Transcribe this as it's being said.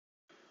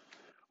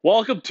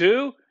Welcome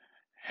to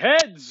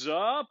Heads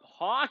Up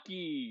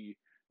Hockey.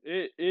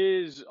 It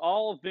is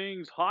all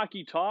things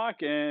hockey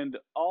talk and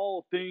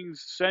all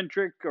things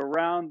centric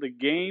around the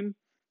game,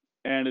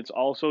 and it's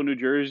also New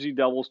Jersey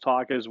Devils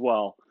talk as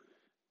well.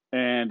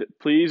 And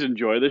please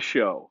enjoy the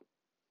show.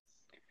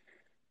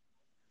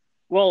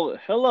 Well,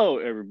 hello,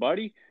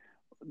 everybody.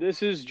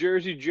 This is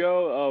Jersey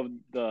Joe of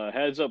the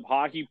Heads Up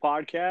Hockey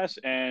podcast,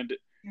 and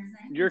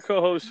your co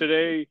host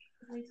today,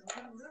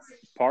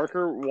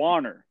 Parker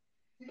Warner.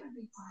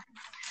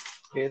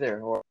 Hey there.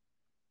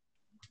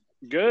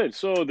 Good.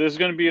 So this is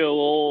going to be a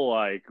little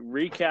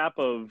recap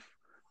of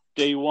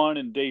day one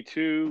and day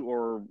two,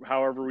 or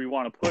however we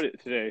want to put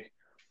it today.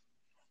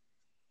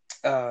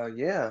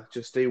 Yeah,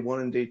 just day one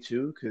and day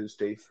two, because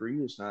day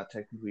three is not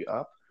technically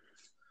up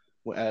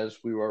as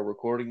we are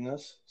recording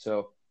this.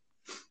 So,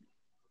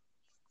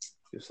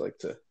 just like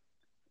to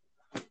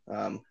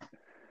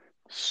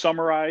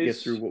Summarize. get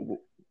through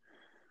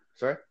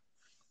Sorry?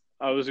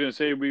 I was going to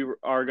say we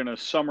are going to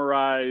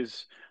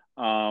summarize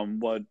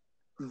what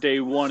day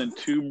one and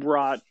two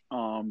brought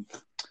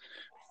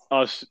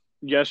us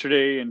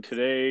yesterday and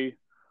today.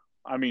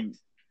 I mean,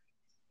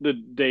 the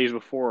days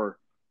before,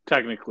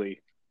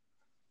 technically.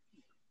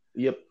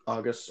 Yep,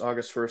 August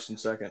 1st and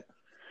 2nd.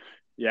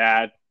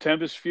 Yeah,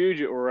 tempus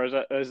fugit, or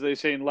as they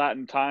say in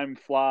Latin, time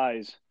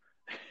flies.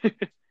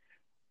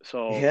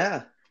 So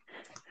Yeah.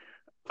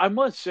 I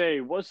must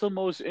say, what's the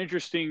most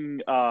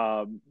interesting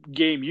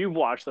game you've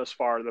watched thus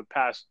far the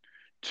past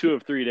 2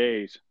 of 3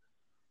 days?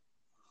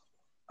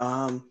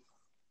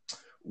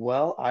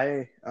 Well,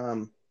 I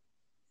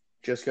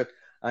just got.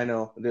 I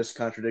know this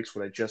contradicts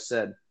what I just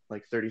said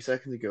like 30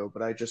 seconds ago,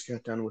 but I just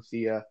got done with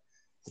the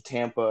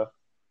Tampa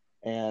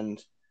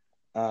and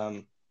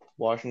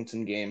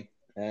Washington game,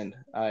 and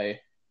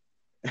I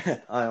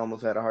I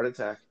almost had a heart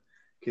attack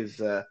because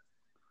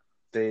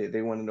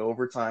they went into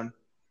overtime,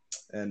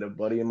 and a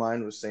buddy of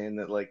mine was saying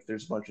that like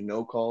there's a bunch of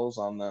no calls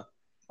on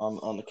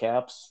the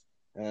Caps,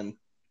 and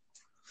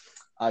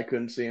I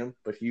couldn't see him,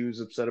 but he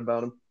was upset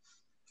about him,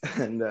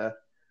 and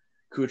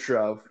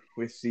Kucherov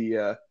with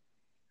the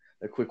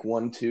a quick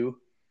 1-2,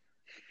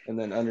 and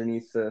then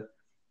underneath the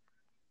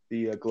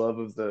glove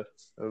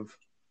of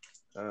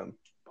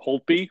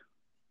Holtby?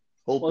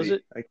 Holtby. Was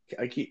it?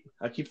 I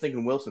keep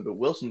thinking Wilson, but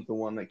Wilson's the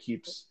one that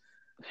keeps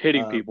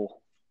hitting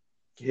people.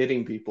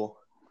 Hitting people.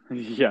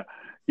 Yeah,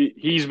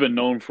 he's been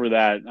known for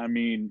that. I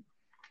mean,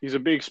 he's a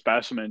big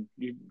specimen.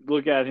 You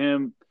look at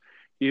him,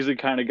 he's the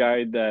kind of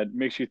guy that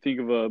makes you think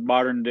of a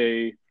modern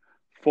day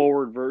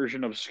forward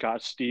version of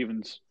Scott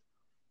Stevens.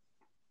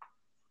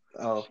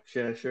 Oh,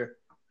 yeah, sure.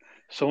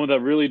 Someone that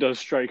really does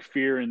strike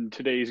fear in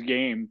today's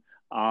game.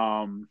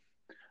 I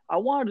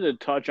wanted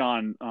to touch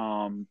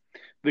on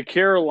the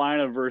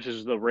Carolina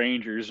versus the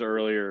Rangers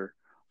earlier.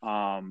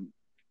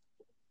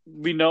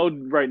 We know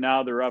right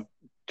now they're up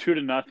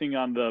 2-0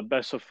 on the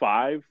best of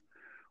five.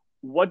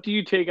 What do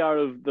you take out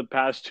of the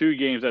past two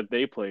games that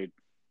they played?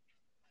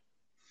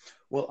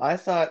 Well, I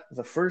thought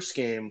the first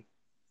game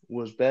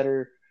was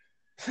better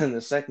than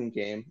the second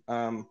game.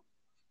 I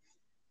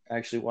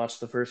actually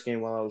watched the first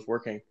game while I was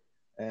working,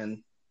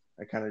 and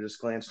I kind of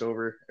just glanced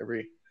over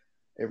every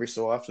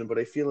so often. But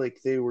I feel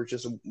like they were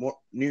just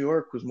New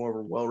York was more of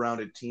a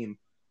well-rounded team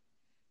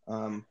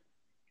in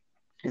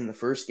the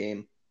first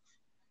game,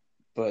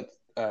 but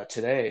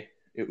today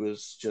it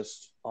was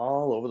just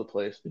all over the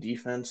place. The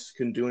defense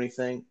couldn't do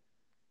anything,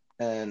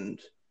 and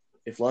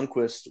if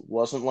Lundqvist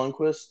wasn't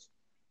Lundqvist,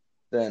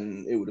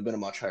 then it would have been a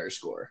much higher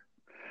score.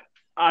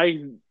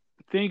 I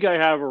think I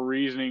have a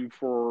reasoning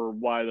for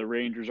why the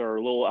Rangers are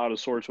a little out of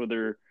sorts with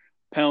their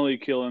penalty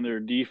kill and their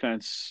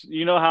defense.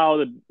 You know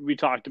how we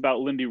talked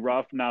about Lindy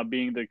Ruff now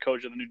being the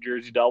coach of the New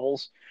Jersey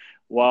Devils?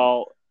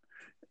 Well,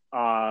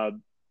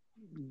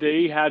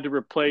 they had to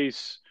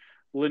replace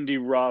Lindy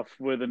Ruff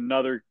with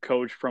another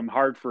coach from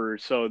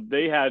Hartford, so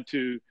they had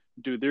to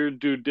do their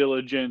due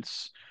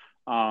diligence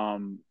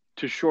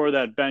to shore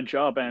that bench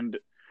up, and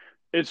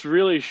it's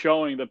really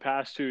showing the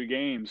past two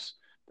games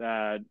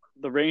that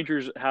the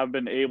Rangers have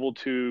been able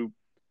to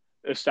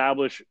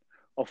establish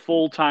a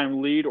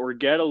full-time lead or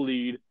get a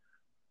lead,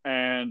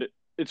 and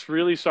it's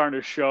really starting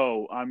to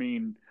show. I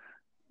mean,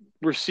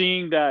 we're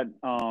seeing that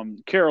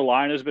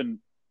Carolina's been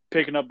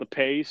picking up the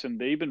pace, and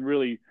they've been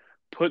really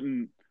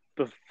putting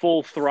the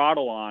full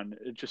throttle on.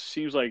 It just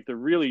seems like they're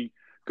really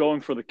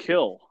going for the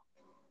kill.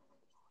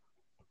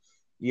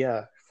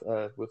 Yeah,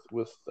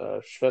 with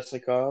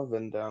Svechnikov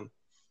and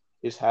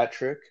his hat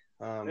trick.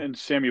 And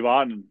Sammy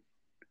Vatanen.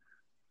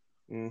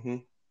 Mm-hmm.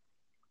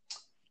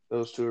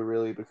 Those two are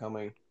really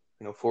becoming,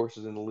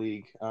 forces in the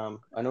league. I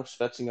know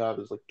Svechnikov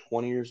is like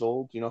 20 years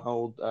old. Do you know how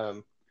old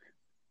I'm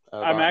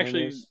Vatanen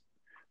actually. is?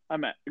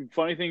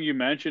 Funny thing you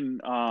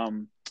mentioned.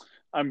 I'm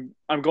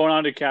going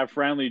on to Cap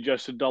Friendly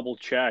just to double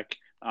check.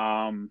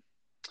 Yeah,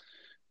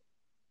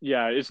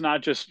 it's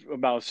not just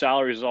about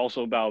salaries; it's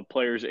also about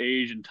players'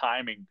 age and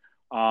timing.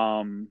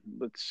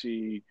 Let's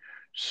see,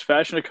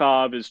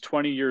 Sveshnikov is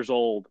 20 years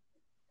old,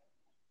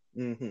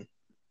 Mm-hmm.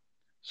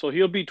 so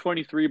he'll be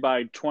 23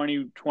 by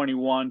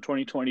 2021,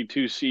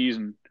 2022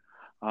 season.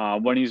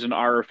 when he's an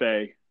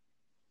RFA.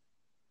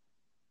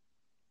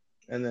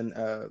 And then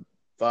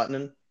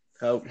Vatanen,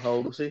 how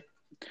old was he?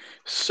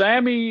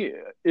 Sammy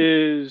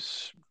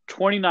is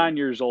 29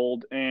 years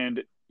old,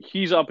 and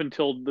he's up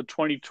until the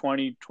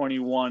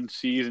 2020-21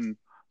 season.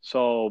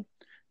 So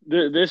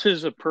this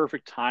is a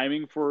perfect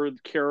timing for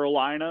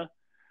Carolina,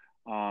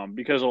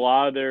 because a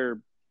lot of their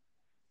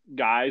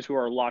guys who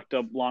are locked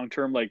up long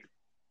term, like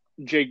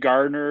Jake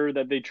Gardner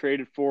that they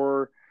traded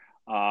for,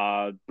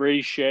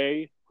 Brady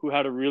Shea, who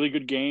had a really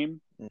good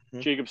game,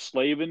 Mm-hmm. Jacob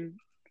Slavin,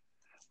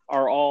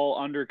 are all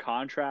under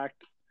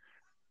contract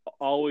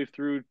all the way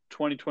through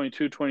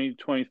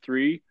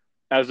 2022-2023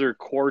 as their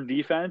core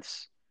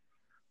defense.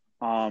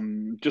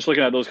 Just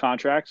looking at those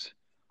contracts.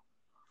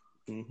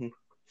 Mm-hmm.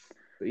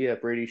 But yeah,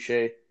 Brady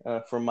Shea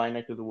from my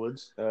neck of the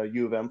woods,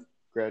 U of M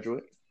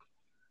graduate.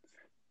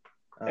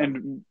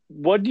 And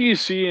what do you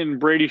see in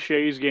Brady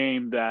Shea's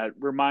game that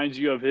reminds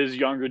you of his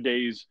younger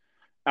days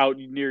out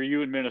near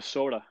you in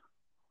Minnesota?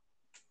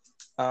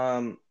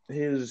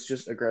 His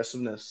just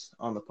aggressiveness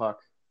on the puck,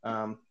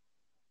 or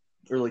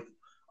like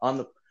on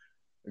the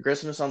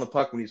aggressiveness on the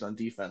puck when he's on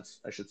defense,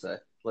 I should say.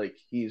 Like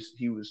he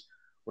was.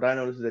 What I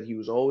noticed is that he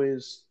was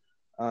always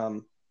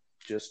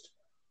just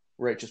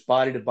right, just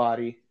body to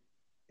body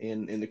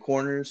in the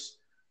corners,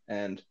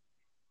 and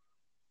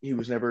he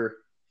was never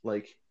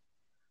like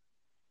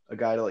a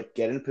guy to like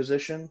get in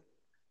position.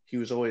 He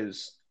was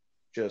always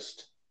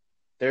just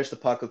there's the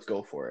puck, let's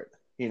go for it.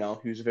 He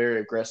was very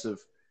aggressive.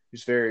 He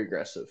was very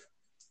aggressive,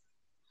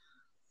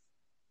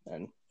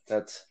 and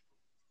that's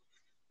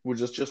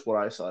was just what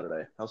I saw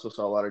today. I also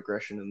saw a lot of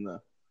aggression in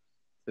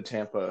the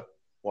Tampa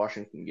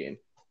Washington game,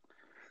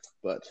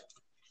 but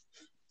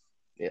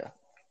yeah.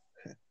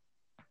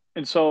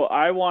 And so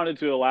I wanted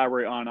to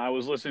elaborate on. I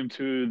was listening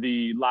to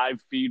the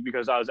live feed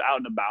because I was out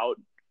and about.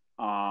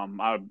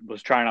 I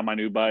was trying out my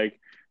new bike,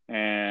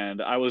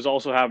 and I was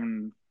also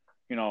having,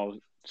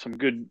 some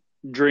good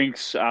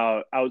drinks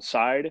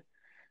outside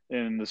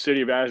in the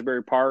city of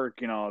Asbury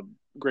Park.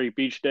 Great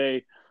beach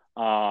day.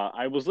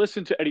 I was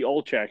listening to Eddie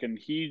Olczyk, and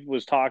he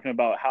was talking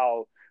about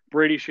how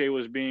Brady Shea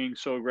was being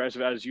so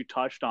aggressive, as you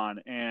touched on,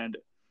 and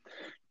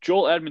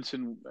Joel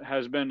Edmondson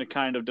has been the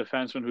kind of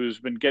defenseman who's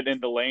been getting in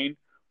the lane.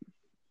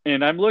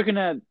 And I'm looking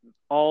at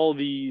all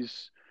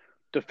these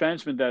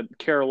defensemen that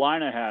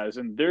Carolina has,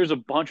 and there's a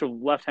bunch of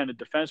left-handed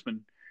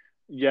defensemen,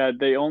 yet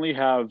they only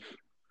have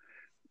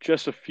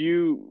just a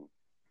few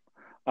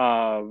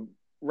uh,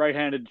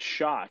 right-handed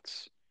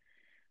shots.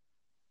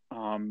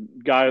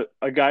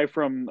 A guy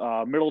from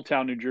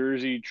Middletown, New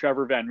Jersey,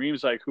 Trevor Van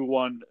Riemsdyk, who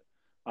won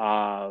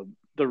uh,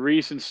 the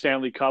recent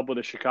Stanley Cup with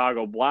the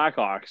Chicago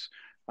Blackhawks.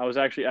 I was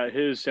actually at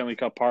his Stanley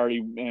Cup party,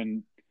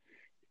 and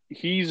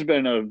he's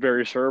been a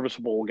very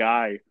serviceable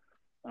guy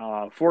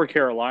for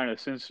Carolina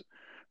since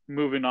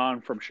moving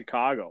on from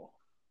Chicago.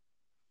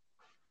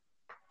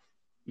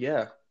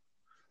 Yeah,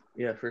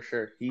 yeah, for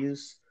sure.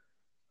 He's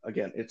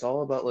again, it's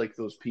all about like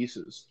those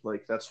pieces.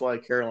 Like that's why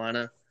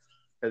Carolina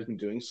has been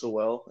doing so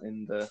well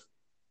in the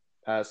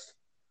past.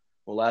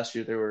 Well, last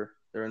year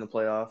they're in the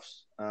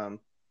playoffs, and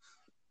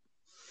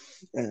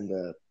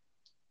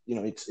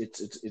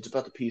it's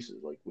about the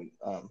pieces. Like when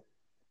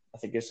I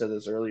think I said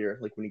this earlier.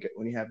 Like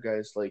when you have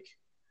guys like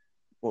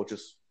well,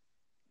 just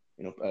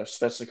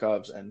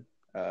Svechnikovs and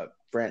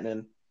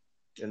Brantanen,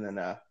 and then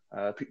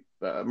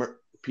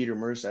Peter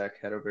Mrzak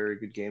had a very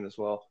good game as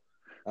well.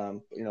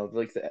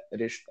 Like the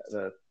addition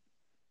the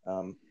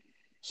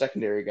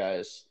secondary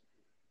guys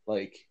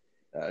like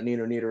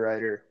Nino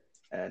Niederreiter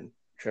and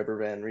Trevor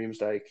Van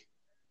Riemsdyk.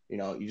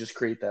 You just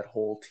create that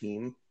whole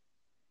team.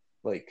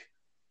 Like,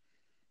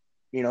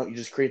 you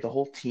just create the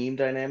whole team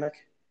dynamic,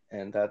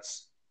 and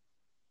that's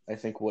I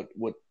think what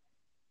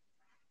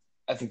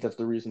I think that's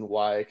the reason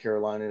why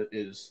Carolina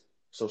is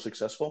so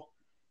successful.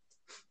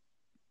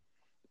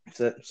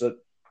 Does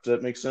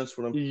that make sense?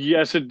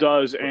 Yes, it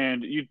does, What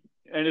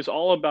and it's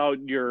all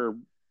about your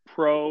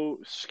pro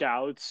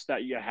scouts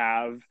that you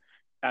have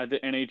at the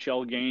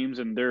NHL games,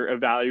 and they're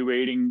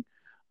evaluating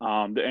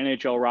the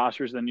NHL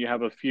rosters. Then you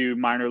have a few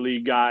minor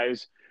league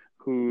guys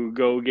who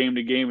go game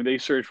to game, and they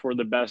search for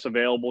the best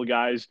available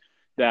guys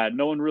that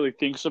no one really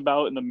thinks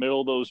about in the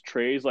middle of those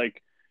trades.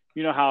 Like,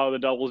 how the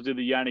Devils did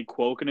the Yanni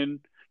Kuokkanen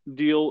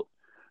deal.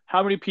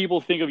 How many people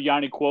think of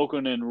Yanni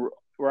Kuokkanen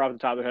right off the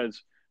top of their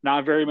heads?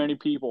 Not very many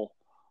people.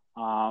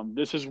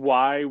 This is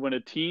why when a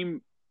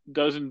team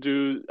doesn't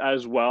do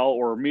as well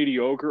or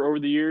mediocre over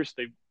the years,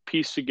 they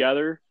piece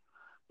together.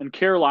 And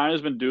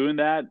Carolina's been doing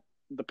that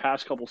the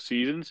past couple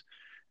seasons,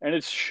 and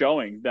it's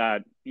showing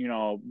that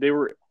they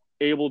were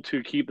able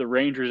to keep the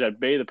Rangers at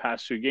bay the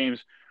past two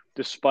games,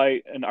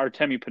 despite an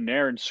Artemi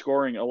Panarin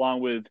scoring along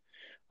with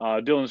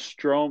Dylan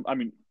Strome. I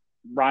mean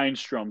Ryan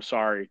Strome,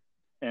 sorry,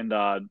 and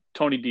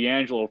Tony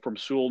DeAngelo from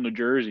Sewell, New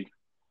Jersey.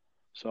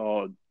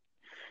 So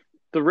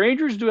the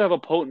Rangers do have a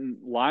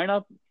potent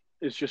lineup.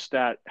 It's just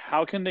that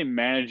how can they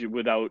manage it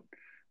without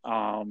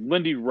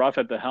Lindy Ruff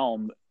at the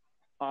helm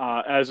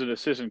as an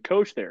assistant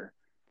coach there?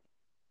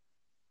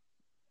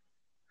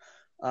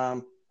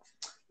 um,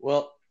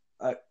 well,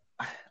 I,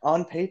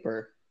 on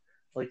paper,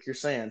 like you're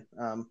saying,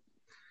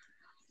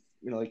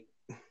 like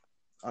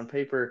on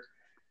paper,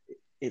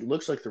 it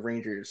looks like the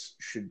Rangers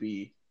should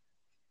be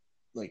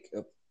like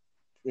a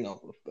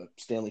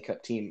Stanley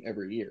Cup team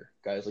every year.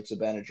 Guys like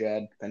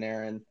Zibanejad,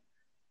 Panarin,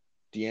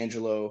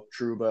 D'Angelo,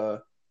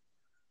 Truba,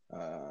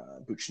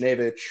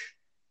 Buchnevich,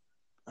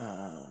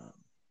 uh,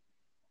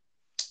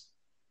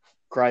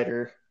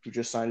 Kreider, who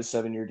just signed a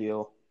 7-year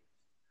deal,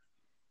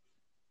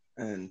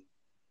 and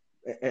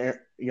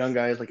young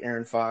guys like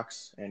Aaron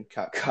Fox and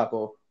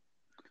Capo.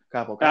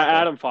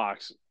 Adam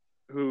Fox,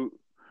 who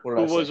What did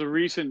who I was say? a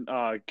recent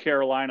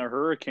Carolina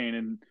Hurricane,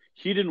 and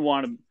he didn't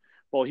want to.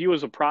 Well, he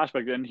was a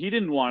prospect, and he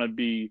didn't want to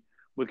be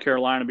with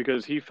Carolina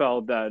because he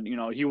felt that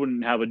he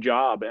wouldn't have a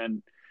job,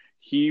 and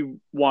he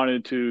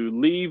wanted to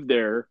leave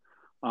there,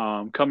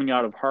 coming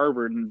out of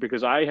Harvard, and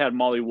because I had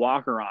Molly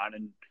Walker on,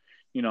 and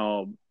you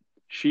know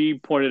she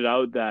pointed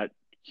out that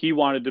he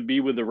wanted to be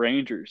with the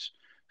Rangers,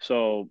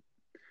 so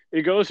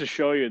it goes to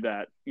show you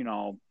that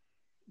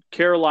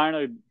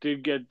Carolina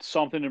did get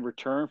something in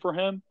return for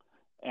him,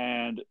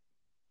 and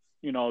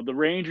the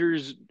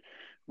Rangers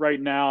right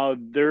now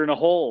they're in a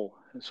hole.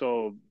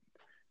 So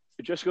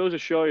it just goes to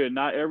show you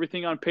not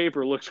everything on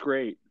paper looks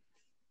great.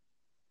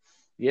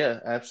 Yeah,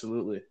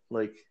 absolutely.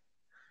 Like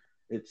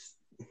it's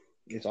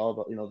it's all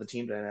about the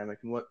team dynamic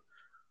and what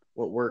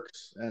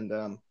works. And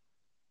the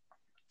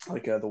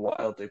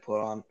Wild, they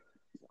put on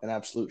an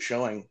absolute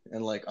showing,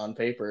 and like on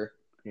paper,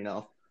 you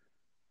know,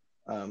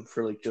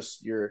 for like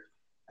just your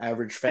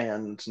average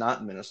fan that's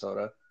not in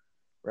Minnesota,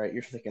 right?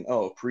 You're thinking,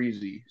 oh,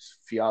 Parise,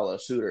 Fiala,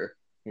 Suter,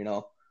 you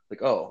know,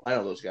 like, oh, I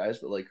know those guys,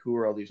 but like, who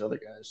are all these other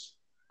guys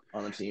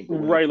on the team? But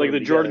when you Right, put like them the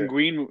Jordan together,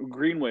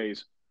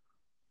 Greenways.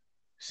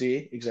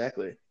 see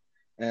exactly,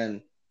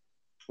 and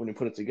when you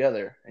put it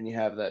together and you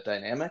have that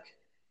dynamic,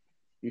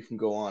 you can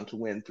go on to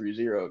win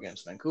 3-0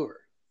 against Vancouver.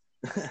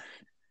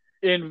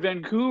 In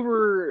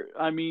Vancouver,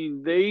 I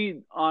mean,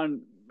 they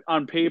on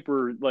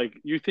paper, like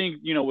you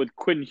think, with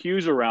Quentin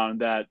Hughes around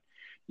that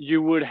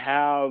you would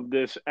have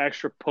this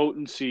extra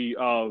potency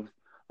of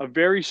a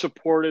very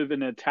supportive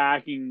and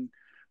attacking,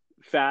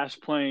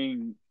 fast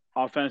playing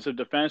offensive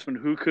defenseman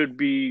who could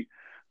be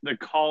the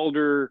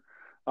Calder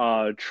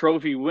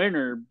trophy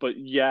winner, but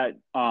yet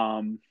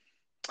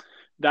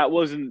that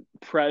wasn't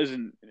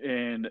present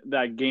in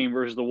that game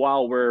versus the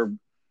Wild, where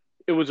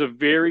it was a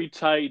very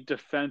tight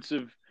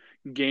defensive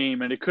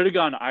game, and it could have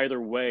gone either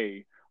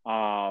way.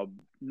 Uh,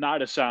 Not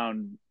to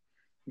sound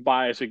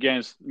biased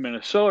against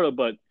Minnesota,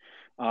 but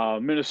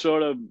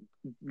Minnesota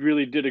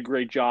really did a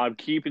great job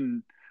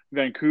keeping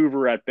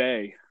Vancouver at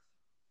bay.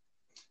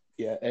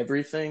 Yeah,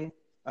 everything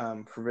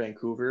for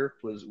Vancouver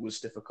was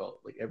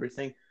difficult. Like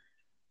everything,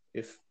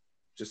 if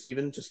just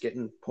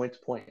getting point to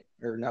point,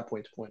 or not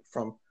point to point,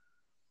 from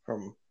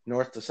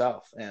north to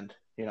south, and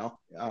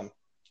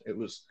it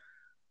was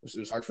it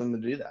was hard for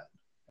them to do that,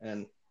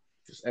 and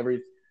just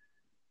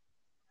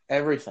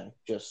everything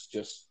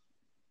just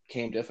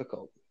came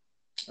difficult.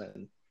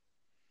 And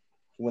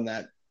when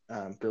that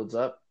builds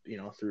up,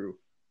 through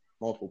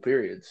multiple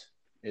periods,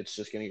 it's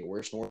just going to get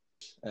worse and worse.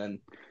 And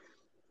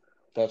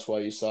that's why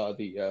you saw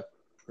the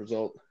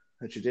result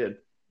that you did.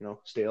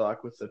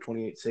 Stalock with the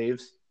 28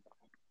 saves,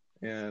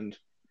 and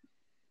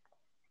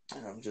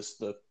just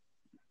the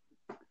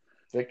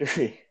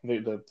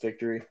the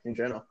victory in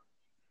general.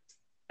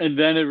 And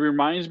then it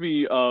reminds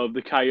me of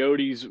the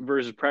Coyotes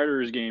versus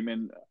Predators game.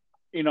 And,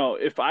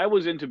 if I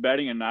was into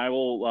betting, and I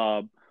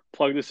will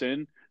plug this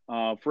in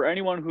for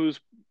anyone who's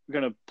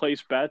going to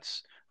place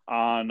bets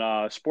on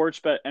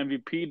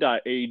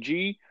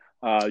sportsbetmvp.ag,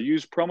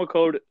 use promo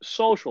code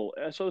SOCIAL,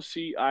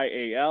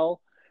 SOCIAL.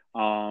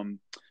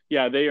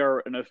 Yeah, they are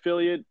an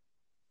affiliate.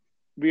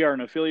 We are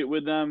an affiliate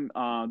with them.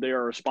 They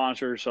are a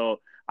sponsor. So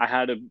I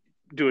had to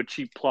do a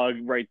cheap plug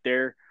right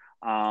there.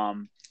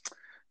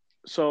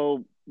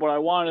 So what I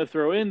wanted to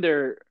throw in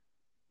there,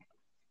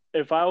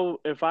 if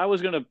I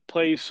was going to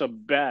place a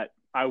bet,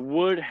 I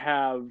would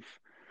have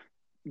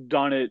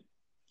done it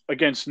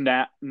against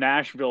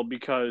Nashville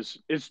because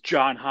it's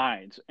John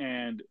Hines,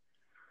 and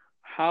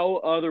how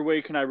other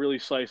way can I really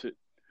slice it?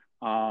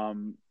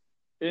 Um,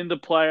 in the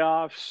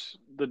playoffs,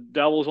 the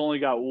Devils only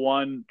got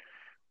one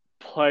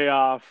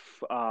playoff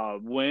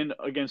win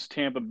against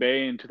Tampa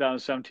Bay in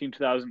 2017,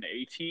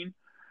 2018,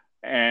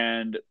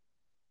 and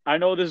I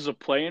know this is a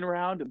play-in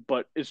round,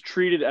 but it's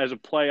treated as a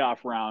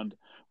playoff round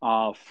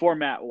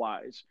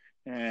format-wise,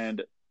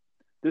 and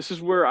this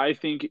is where I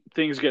think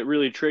things get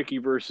really tricky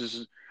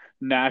versus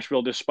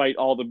Nashville, despite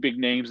all the big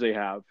names they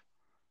have.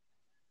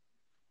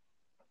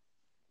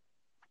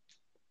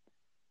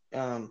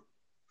 Um,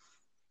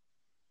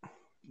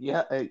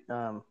 yeah,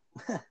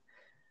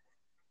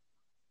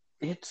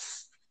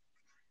 it's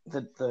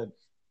the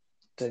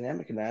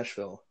dynamic in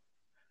Nashville.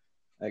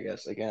 I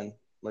guess again,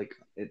 like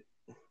it.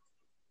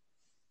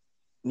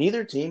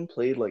 Neither team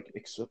played like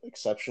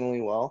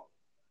exceptionally well.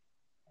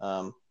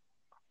 Um,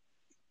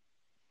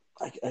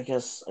 I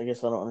guess I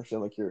don't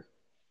understand like your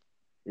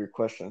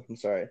question. I'm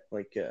sorry.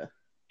 Like you're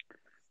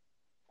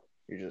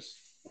just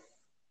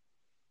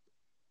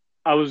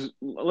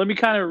Let me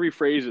kind of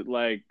rephrase it.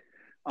 Like,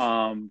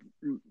 Um,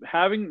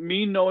 having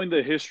me knowing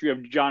the history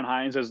of John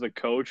Hines as the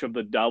coach of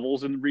the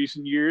Devils in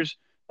recent years,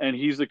 and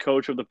he's the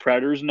coach of the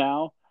Predators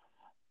now.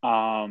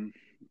 Um,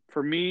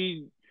 for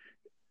me,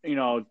 you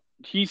know,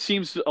 he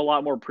seems a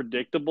lot more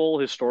predictable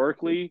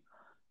historically.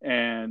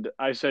 And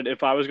I said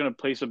if I was going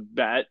to place a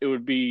bet, it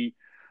would be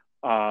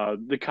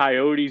the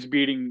Coyotes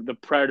beating the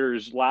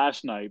Predators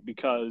last night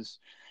because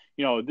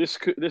this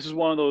is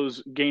one of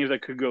those games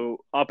that could go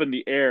up in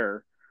the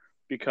air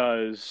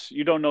because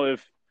you don't know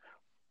if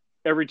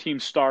every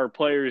team's star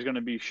player is going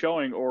to be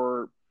showing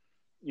or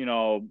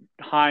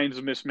Hines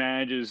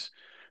mismanages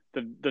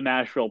the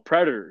Nashville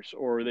Predators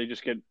or they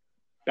just get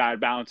bad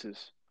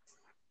bounces.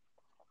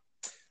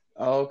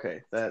 Oh,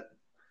 okay, that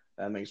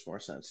makes more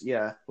sense.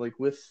 Yeah, like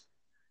with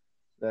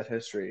that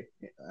history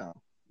uh,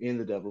 in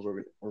the Devils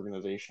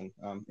organization,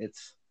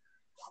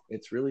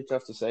 it's really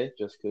tough to say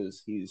just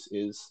because he's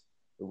is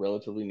a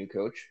relatively new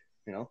coach.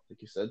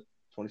 Like you said,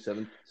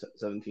 27,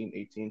 17,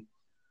 18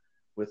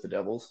 with the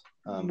Devils.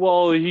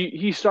 Well,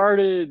 he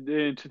started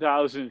in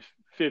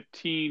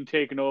 2015,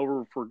 taking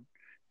over for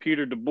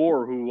Peter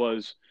DeBoer, who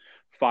was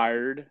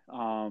fired,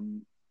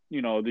 the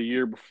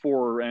year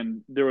before,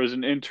 and there was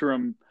an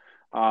interim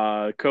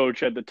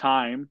coach at the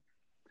time,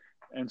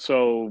 and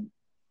so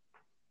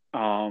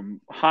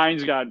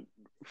Hines got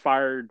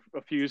fired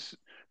a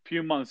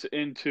few months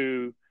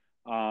into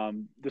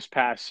this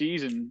past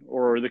season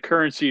or the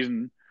current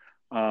season.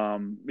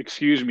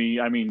 Excuse me.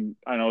 I mean,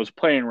 I know it's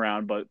playing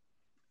around, but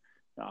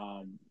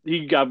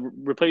he got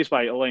replaced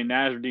by Elaine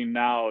Nasruddin.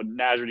 Now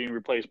Nasruddin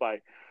replaced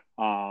by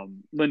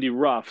Lindy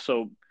Ruff.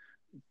 So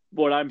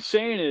what I'm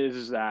saying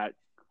is that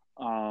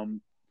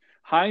um,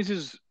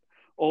 Heinz's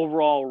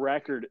overall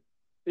record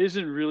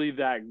isn't really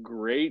that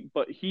great,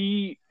 but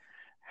he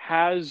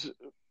has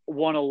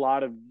won a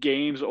lot of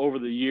games over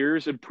the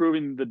years,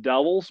 improving the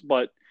Devils.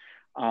 But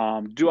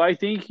do I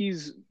think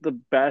he's the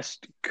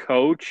best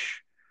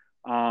coach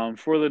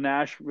for the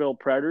Nashville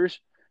Predators?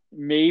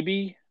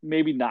 Maybe,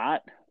 maybe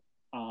not.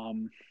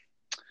 Um,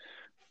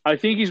 I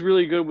think he's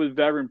really good with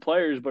veteran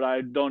players, but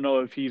I don't know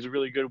if he's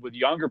really good with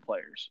younger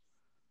players.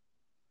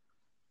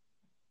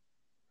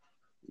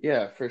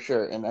 Yeah, for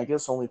sure. And I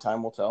guess only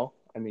time will tell.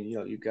 I mean,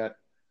 you've got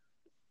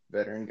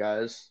veteran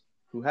guys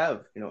who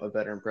have a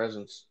veteran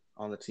presence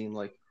on the team,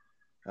 like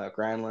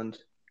Granlund,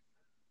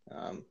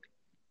 um,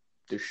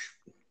 Dush-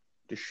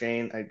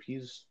 Duchesne.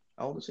 He's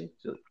how old is he?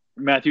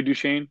 Matthew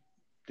Duchesne,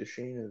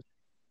 Duchesne is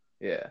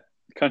yeah.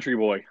 country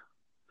boy.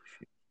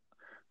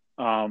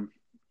 Um,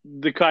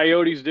 the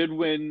Coyotes did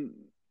win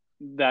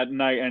that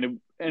night, and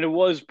it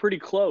was pretty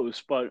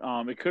close, but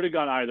it could have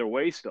gone either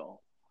way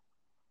still.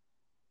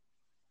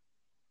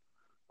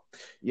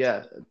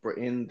 Yeah,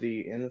 in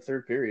the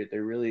third period, they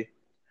really,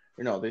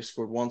 they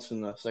scored once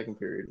in the second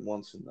period, and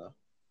once in the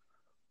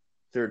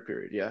third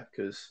period. Yeah,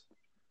 because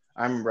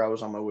I remember I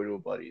was on my way to a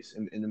buddy's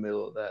in the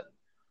middle of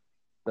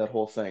that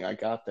whole thing. I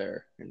got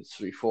there and it's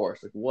 3-4.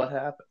 It's like, what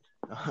happened?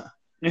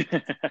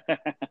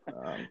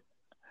 um,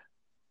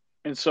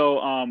 And so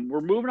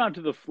we're moving on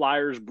to the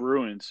Flyers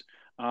Bruins.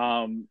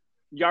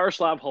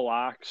 Yaroslav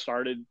Halak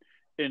started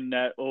in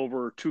net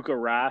over Tuukka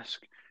Rask,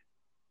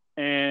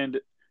 and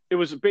it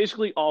was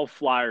basically all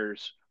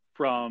Flyers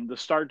from the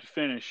start to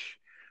finish,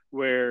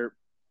 where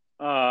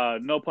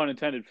no pun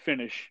intended,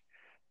 finish,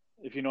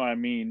 if you know what I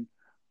mean,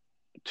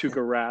 Tuukka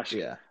Rask.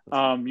 yeah,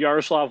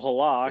 Yaroslav yeah,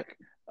 Halak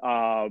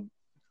uh,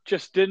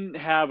 just didn't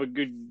have a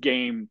good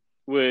game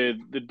with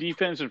the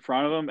defense in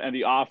front of him and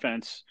the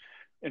offense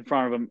in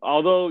front of him.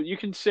 Although you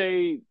can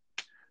say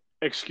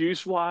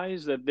excuse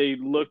wise that they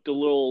looked a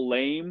little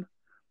lame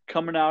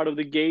coming out of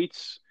the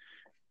gates,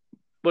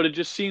 but it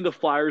just seemed the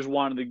Flyers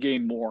wanted the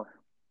game more.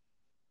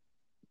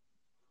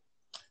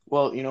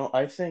 Well,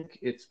 I think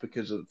it's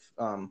because of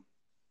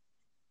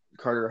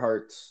Carter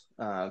Hart's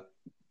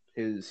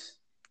his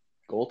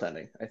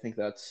goaltending. I think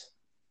that's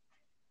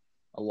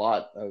a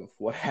lot of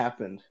what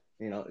happened.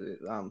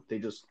 They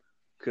just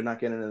could not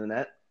get into the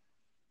net.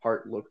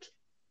 Hart looked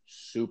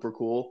super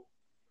cool.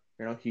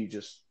 He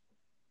just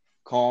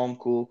calm,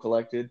 cool,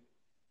 collected,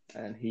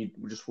 and he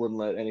just wouldn't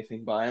let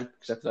anything by him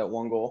except for that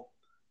one goal.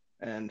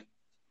 And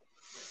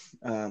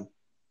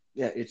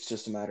yeah, it's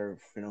just a matter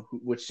of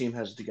which team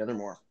has it together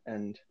more.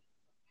 And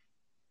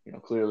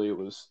clearly it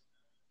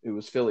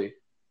was Philly,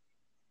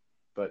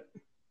 but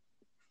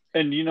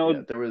And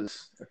yeah, there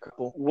was a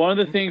couple. one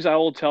of the things I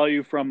will tell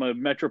you from a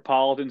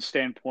Metropolitan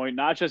standpoint,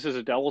 not just as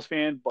a Devils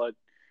fan, but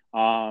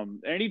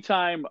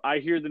anytime I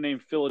hear the name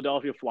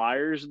Philadelphia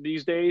Flyers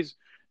these days,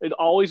 it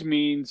always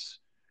means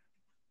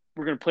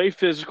we're going to play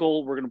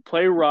physical, we're going to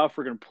play rough,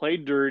 we're going to play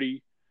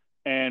dirty,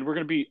 and we're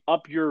going to be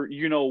up your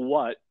you know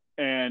what.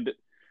 And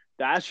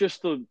that's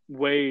just the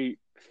way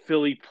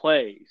Philly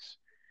plays.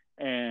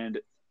 And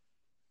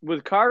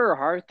with Carter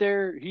Hart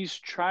there, he's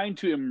trying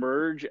to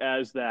emerge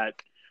as that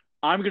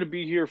I'm going to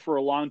be here for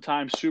a long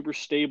time, super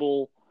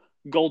stable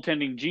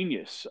goaltending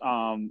genius.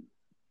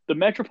 The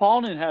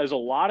Metropolitan has a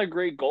lot of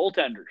great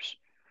goaltenders,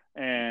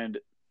 and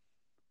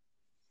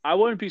I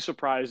wouldn't be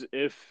surprised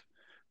if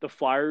the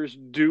Flyers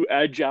do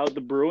edge out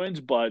the Bruins,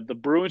 but the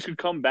Bruins could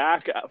come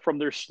back from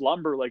their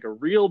slumber like a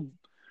real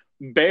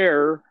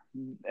bear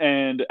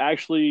and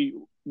actually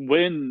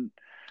win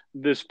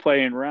this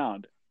playing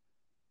round.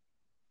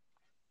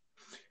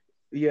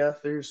 Yeah,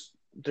 there's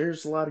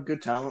a lot of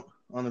good talent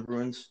on the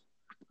Bruins.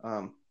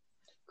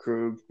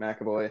 Krug,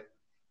 McAvoy,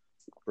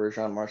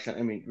 Bergeron, Marchand.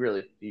 I mean,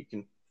 really, you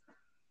can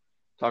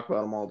talk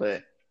about them all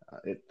day.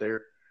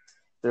 They're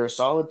a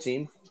solid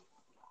team,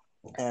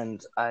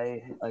 and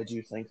I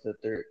do think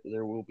that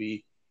there will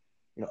be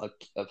a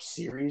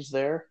series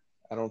there.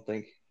 I don't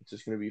think it's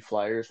just going to be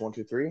Flyers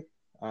 1-2-3.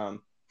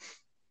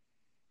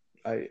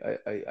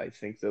 I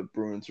think the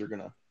Bruins are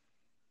gonna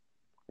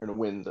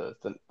win the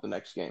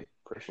next game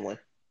personally.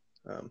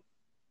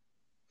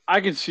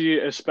 I can see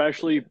it,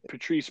 especially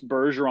Patrice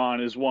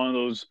Bergeron is one of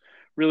those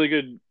really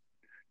good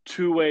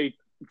two-way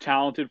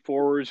talented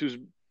forwards who's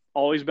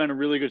always been a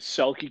really good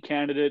Selke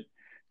candidate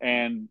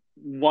and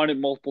won it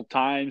multiple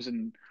times.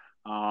 And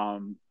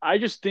I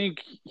just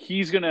think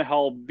he's going to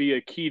help be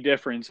a key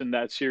difference in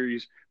that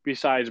series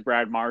besides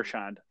Brad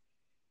Marchand.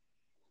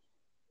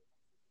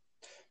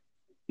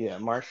 Yeah,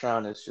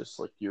 Marchand is just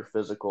like your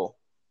physical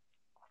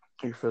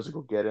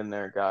get in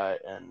there guy,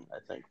 and I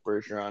think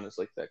Bergeron is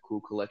like that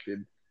cool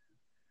collected.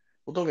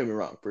 Well, don't get me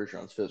wrong,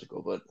 Bergeron's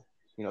physical, but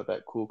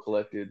that cool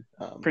collected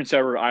Prince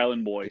Edward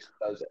Island boy.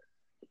 Does it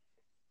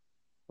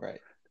right,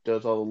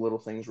 does all the little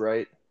things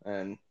right,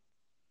 and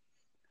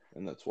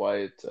that's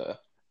why it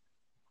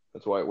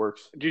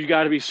works. You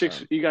got to be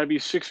six. You got to be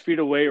 6 feet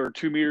away or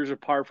 2 meters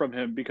apart from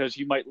him because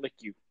he might lick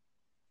you.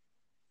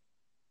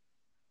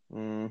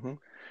 Mm-hmm.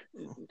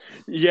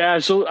 Yeah,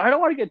 so I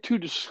don't want to get too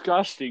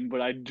disgusting,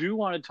 but I do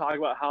want to talk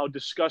about how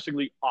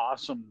disgustingly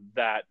awesome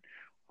that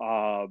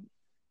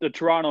the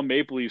Toronto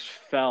Maple Leafs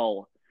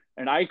fell.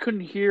 And I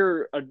couldn't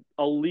hear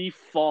a leaf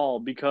fall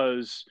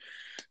because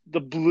the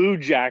Blue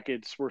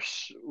Jackets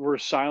were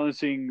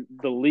silencing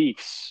the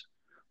Leafs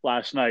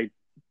last night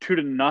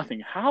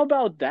 2-0. How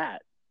about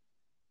that?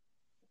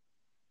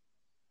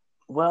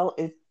 Well,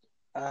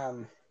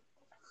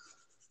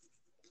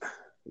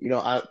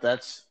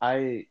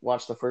 I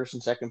watched the first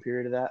and second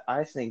period of that.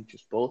 I think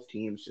just both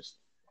teams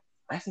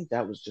I think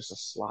that was just a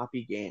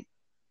sloppy game.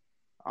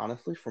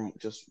 Honestly, from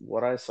just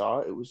what I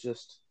saw, it was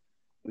just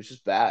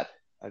bad.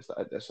 I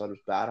thought it was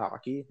bad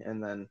hockey,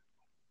 and then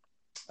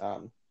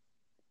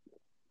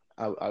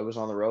I was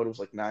on the road. It was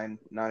like 9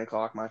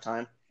 o'clock my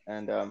time,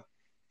 and I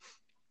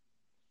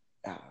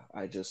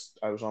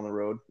was on the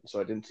road, so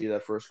I didn't see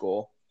that first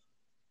goal.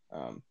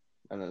 And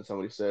then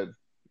somebody said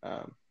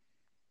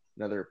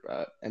another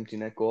empty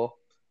net goal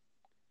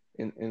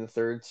in the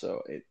third.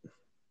 So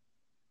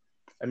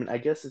I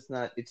guess it's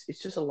not.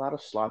 It's just a lot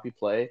of sloppy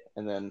play,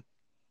 and then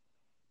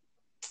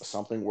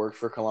something worked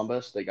for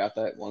Columbus. They got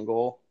that one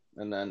goal,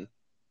 and then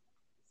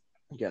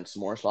again some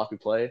more sloppy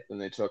play. Then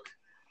they took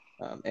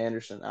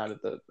Anderson out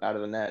of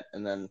the net,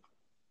 and then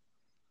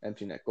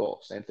empty net goal.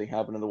 Same thing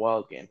happened in the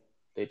Wild game.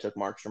 They took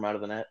Markstrom out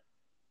of the net,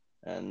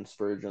 and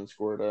Spurgeon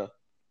scored a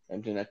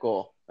empty net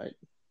goal.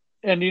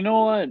 And you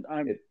know what?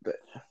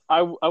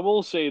 I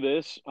will say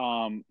this.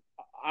 I'm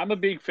a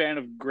big fan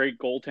of great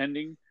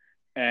goaltending,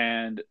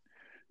 and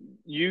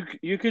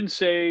you can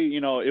say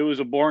it was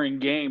a boring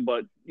game,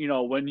 but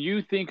when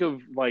you think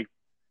of like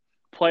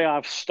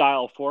playoff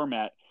style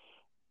format,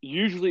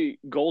 usually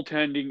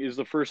goaltending is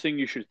the first thing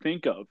you should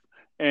think of.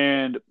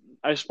 And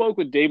I spoke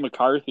with Dave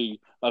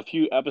McCarthy a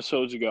few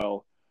episodes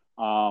ago.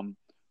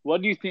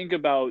 What do you think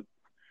about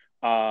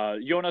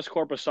Jonas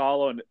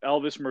Korpisalo and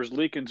Elvis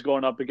Merzlikins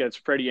going up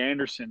against Freddie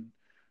Anderson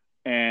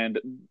and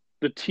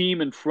the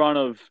team in front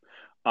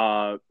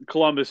of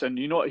Columbus? And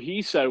what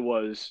he said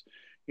was,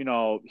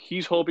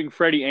 he's hoping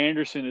Freddie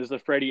Anderson is the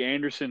Freddie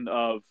Anderson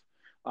of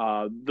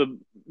the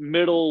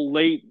middle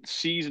late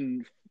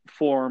season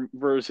form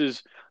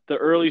versus the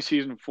early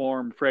season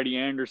form Freddie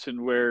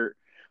Anderson, where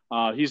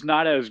he's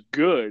not as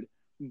good,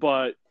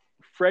 but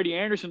Freddie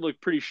Anderson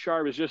looked pretty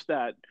sharp. It's just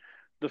that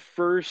the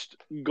first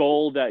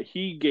goal that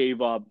he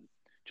gave up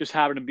just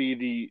happened to be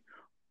the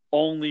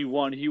only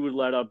one he would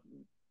let up,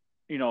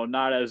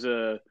 not as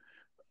a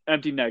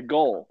empty net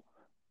goal.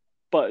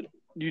 But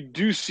you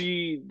do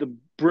see the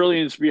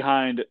brilliance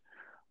behind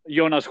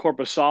Jonas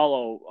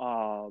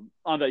Korpisalo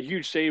on that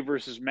huge save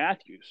versus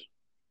Matthews.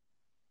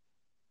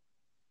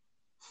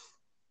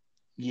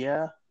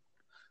 Yeah,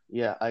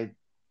 it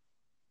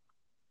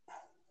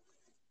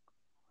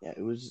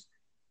was.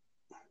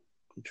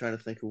 I'm trying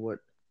to think of what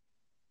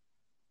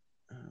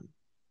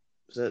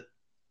was that.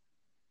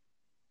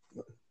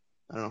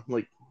 I don't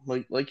know,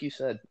 like you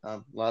said,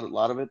 a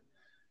lot of it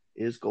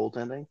is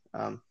goaltending.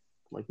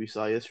 Like we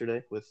saw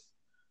yesterday with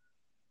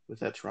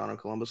that Toronto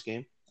Columbus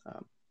game. A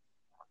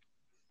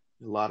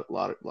lot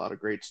of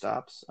great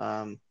stops.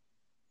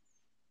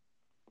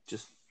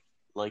 Just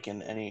like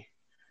in any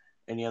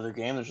other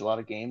game, there's a lot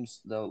of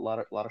games, though, a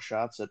lot of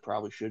shots that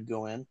probably should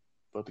go in,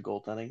 but the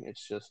goaltending,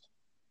 it's just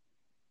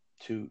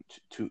too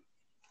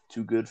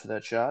good for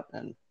that shot,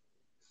 and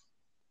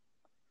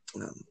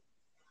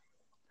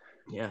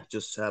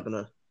just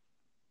having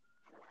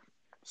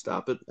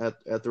stop it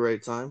at the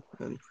right time.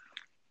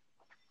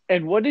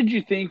 And what did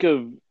you think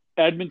of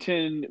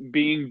Edmonton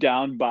being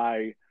down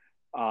by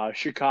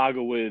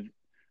Chicago with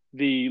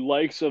the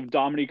likes of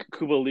Dominik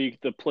Kubalik,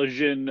 the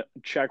Plzeň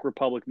Czech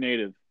Republic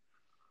native?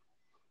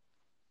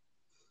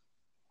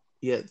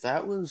 Yeah,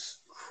 that was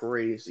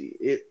crazy.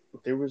 It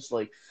was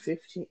like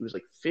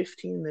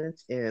 15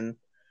 minutes in,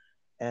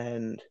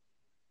 and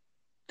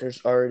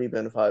there's already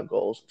been 5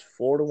 goals. It's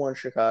 4-1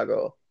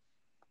 Chicago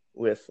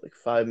with like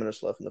 5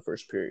 minutes left in the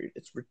first period.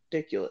 It's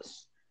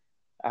ridiculous.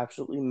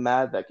 Absolutely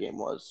mad that game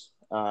was.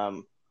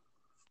 That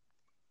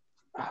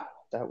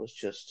was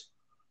just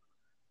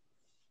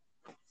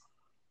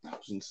that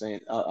was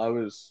insane. I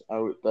was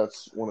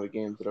that's one of the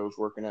games that I was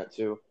working at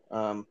too.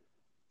 I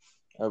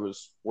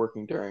was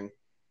working during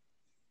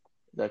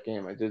that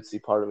game. I did see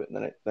part of it,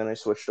 and then I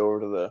switched over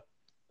to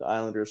the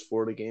Islanders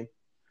Florida game.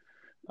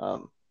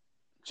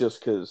 Just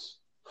because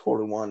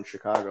 4-1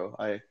 Chicago,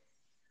 I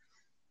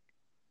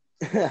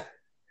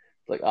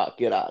like, oh,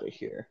 get out of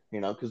here,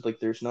 because like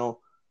there's no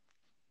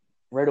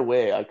right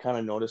away. I kind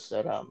of noticed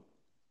that home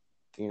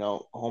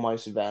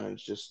ice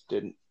advantage just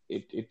didn't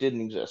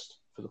exist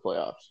for the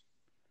playoffs.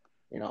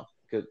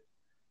 Because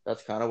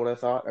that's kind of what I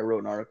thought. I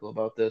wrote an article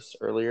about this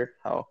earlier.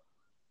 How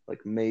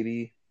like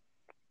maybe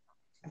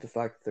the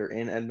fact that they're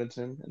in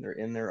Edmonton and they're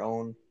in their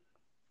own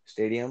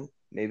stadium,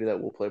 maybe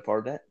that will play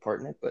part in it.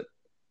 But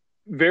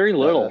Very that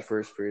little.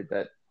 first period,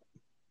 that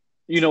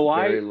You know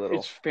why? very It's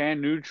little.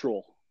 fan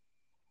neutral.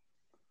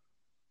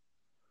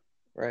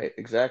 Right,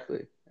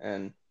 exactly.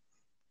 And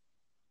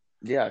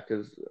yeah,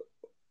 because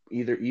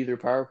either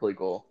power play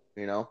goal,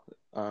 or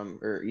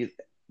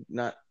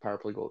not power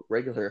play goal,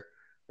 regular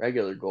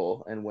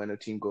goal, and when a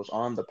team goes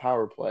on the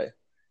power play,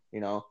 you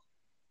know,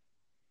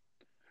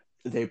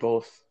 they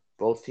both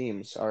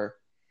teams are,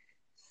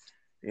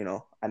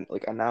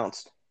 like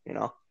announced, you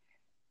know.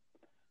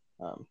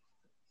 Um,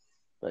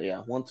 but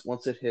yeah,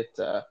 once it hit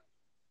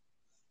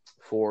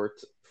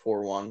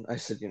 4-1, I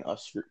said,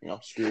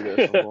 screw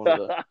this.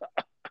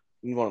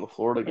 I'm going to the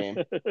Florida game,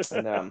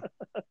 and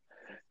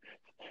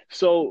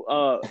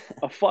So,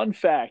 a fun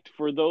fact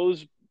for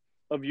those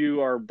of you who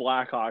are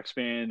Blackhawks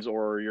fans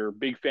or you're a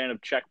big fan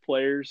of Czech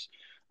players,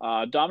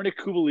 Dominik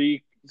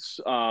Kubalik's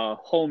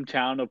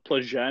hometown of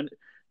Plzeň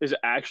is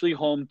actually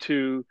home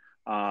to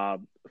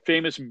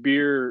famous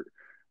beer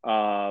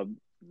uh,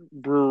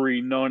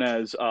 brewery known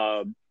as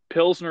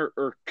Pilsner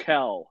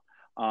Urquell.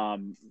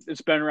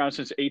 It's been around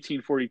since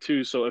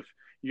 1842. So if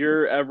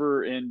you're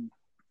ever in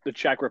the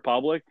Czech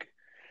Republic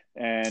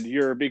and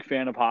you're a big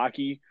fan of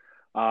hockey,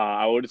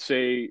 I would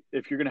say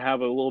if you're going to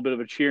have a little bit of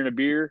a cheer and a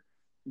beer,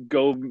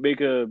 go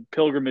make a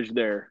pilgrimage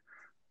there.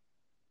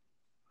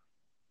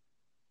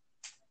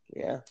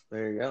 yeah,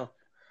 there you go.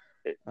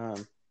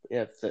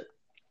 Yeah,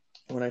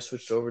 when I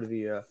switched over to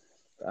the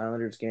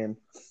Islanders game,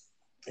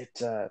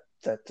 it's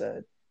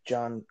that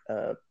John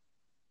Paggio,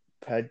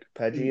 is that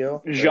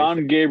how you say?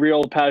 Jean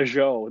Gabriel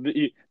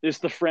Pajot. It's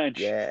the French.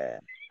 Yeah,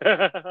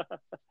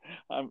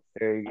 I'm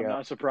there you I'm go.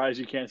 not surprised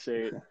you can't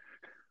say it.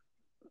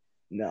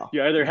 No,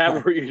 You either have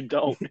it or you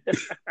don't.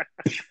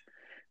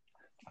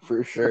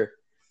 for sure,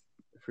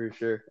 for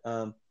sure.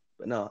 But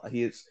no,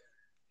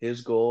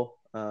 his goal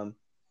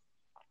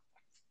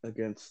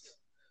against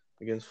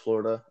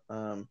Florida.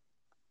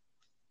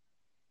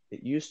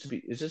 It used to be.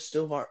 Is it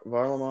still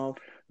Varlamov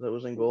that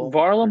was in goal, or is that?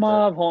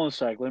 Varlamov, hold on a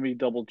sec. Let me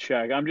double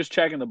check. I'm just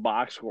checking the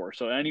box score.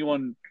 So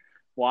anyone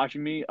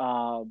watching me,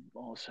 hold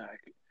a sec.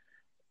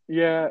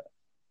 Yeah,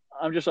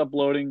 I'm just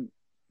uploading.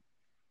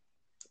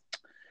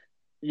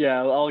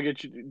 Yeah, I'll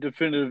get you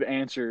definitive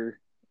answer.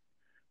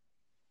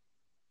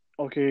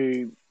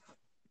 Okay,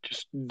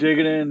 just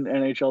digging in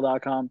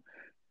NHL.com.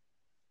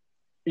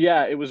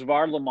 Yeah, it was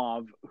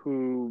Varlamov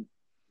who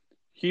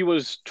he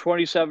was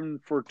 27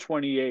 for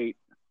 28.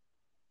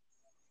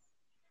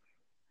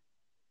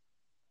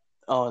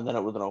 Oh, and then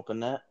it with an open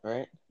net,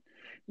 right?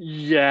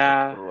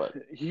 Yeah, Or what?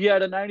 he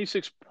had a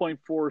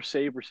 96.4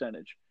 save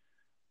percentage.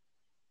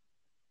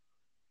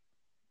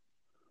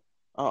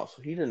 Oh,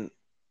 so he didn't.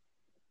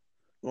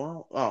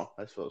 Well, oh,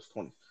 I suppose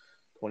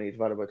 20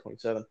 divided by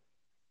 27.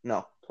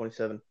 No,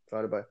 27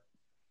 divided by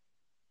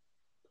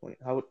 20.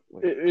 How would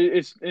wait?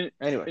 It's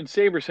Anyway, in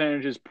save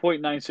percentage is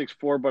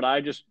 0.964, but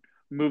I just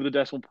moved the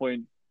decimal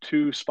point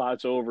 2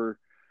 spots over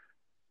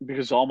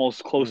because it's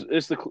almost close. mm,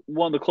 It's the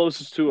one of the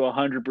closest to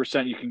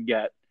 100% you can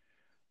get.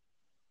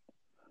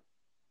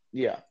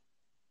 yeah.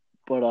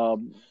 But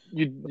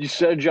you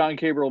said John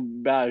Gabriel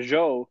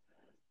Bajo,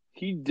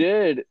 he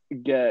did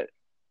get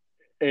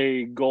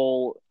a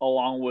goal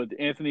along with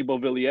Anthony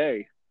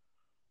Beauvillier.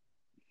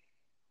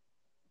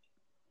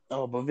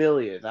 Oh,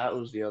 Bavilier, that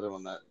was the other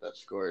one that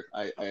scored.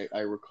 I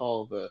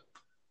recall the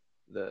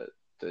the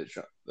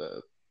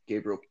the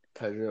Gabriel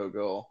Peugeot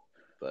goal,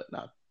 but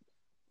not.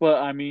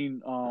 But I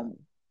mean, Um,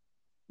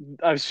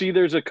 I see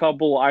there's a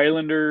couple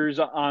Islanders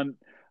on.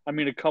 I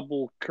mean, a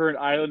couple current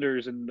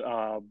Islanders, and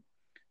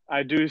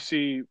I do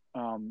see.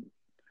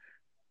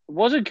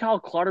 Wasn't Cal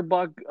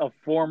Clutterbuck a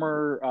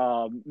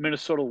former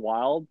Minnesota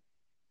Wild?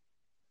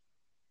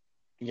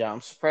 Yeah,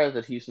 I'm surprised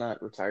that he's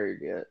not retired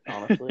yet.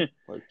 Honestly,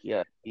 like,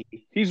 yeah, he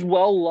He's did.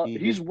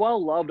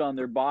 well loved on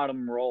their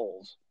bottom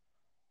roles.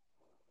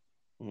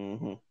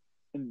 Hmm.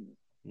 And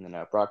And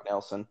then Brock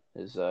Nelson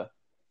is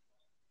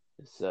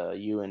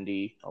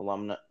UND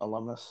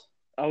alumnus.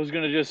 I was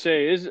gonna just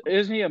say,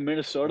 isn't he a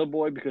Minnesota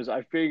boy? Because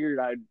I figured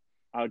I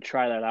would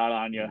try that out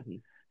on you. Hmm.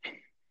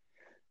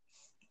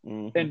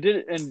 Hmm. And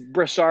Yep.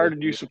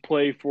 Brassard used to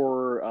play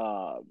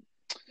for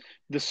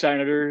the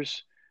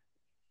Senators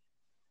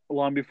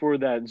long before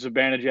that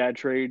Zibanejad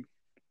trade.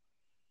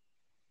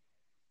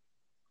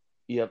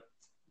 Yep.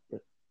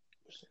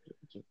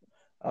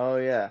 Oh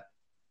yeah.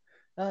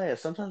 Oh yeah.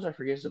 Sometimes I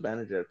forget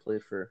Zibanejad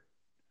played for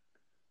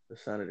the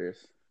Senators.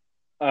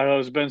 I know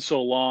it's been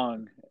so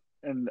long,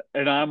 and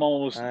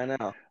I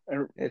know.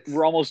 and It's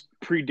we're almost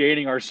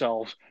predating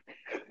ourselves.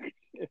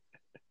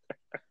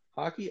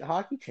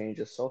 hockey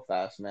changes so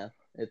fast, man.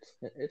 It's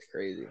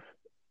crazy.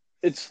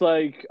 It's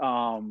like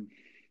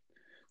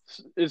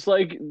it's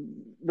like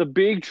the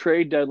big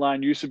trade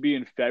deadline used to be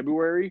in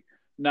February.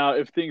 Now,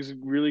 if things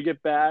really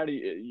get bad,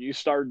 you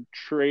start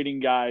trading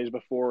guys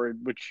before,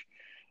 which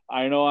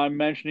I know I'm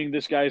mentioning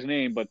this guy's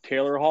name, but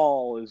Taylor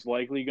Hall is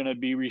likely going to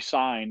be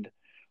re-signed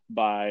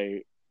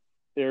by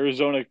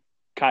Arizona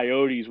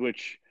Coyotes,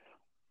 which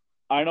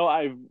I know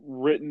I've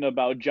written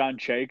about John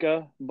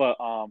Chayka, but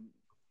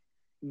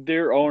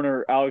their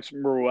owner Alex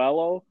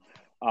Muruelo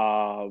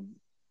uh,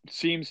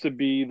 seems to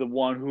be the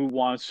one who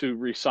wants to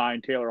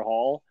re-sign Taylor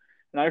Hall.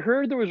 And I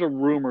heard there was a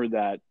rumor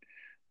that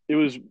it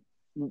was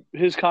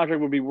his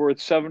contract would be worth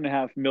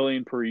 7.5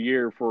 million per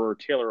year for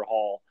Taylor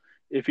Hall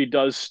if he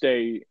does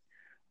stay.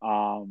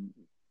 Um,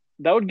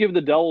 that would give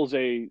the Devils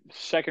a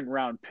second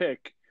round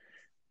pick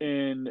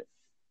in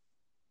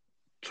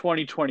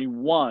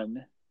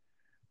 2021,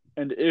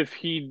 and if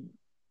he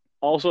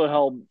also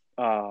helped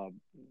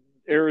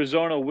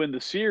Arizona win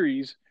the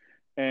series,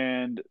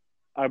 and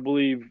I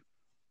believe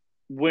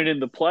win in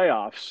the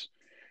playoffs,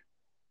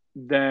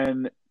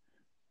 then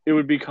it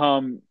would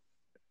become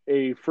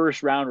a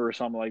first rounder or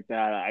something like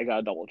that. I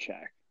gotta double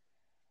check.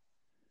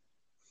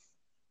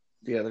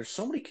 Yeah, there's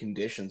so many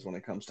conditions when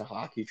it comes to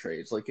hockey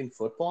trades. Like in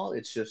football,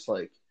 it's just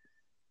like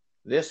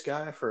this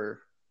guy for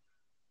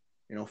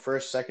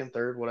first, second,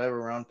 third, whatever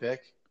round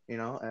pick,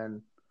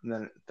 and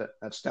then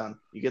that's done.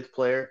 You get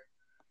the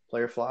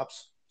player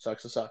flops,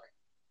 sucks to suck.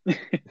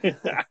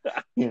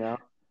 You know.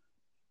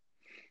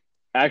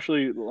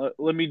 Actually,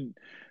 let me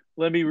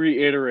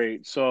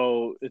reiterate.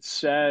 So it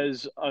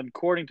says,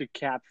 according to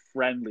Cap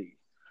Friendly,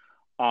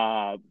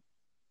 uh,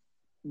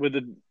 with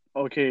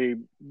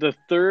the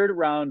third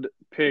round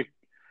pick,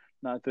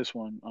 not this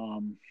one.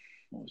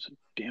 What was it?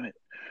 Damn it.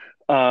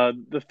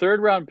 The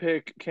third round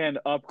pick can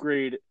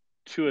upgrade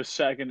to a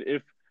second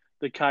if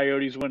the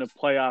Coyotes win a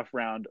playoff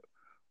round,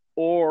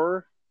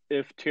 or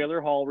if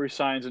Taylor Hall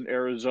resigns in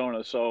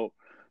Arizona. So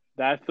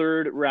that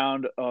third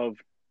round of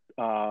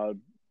uh,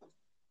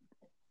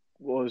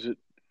 what was it?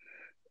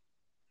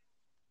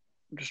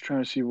 I'm just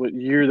trying to see what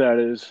year that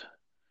is.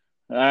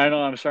 I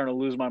know I'm starting to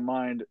lose my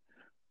mind,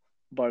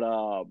 but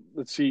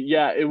let's see.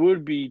 Yeah, it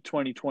would be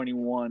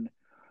 2021.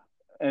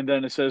 And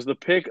then it says the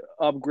pick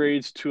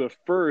upgrades to a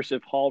first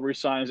if Hall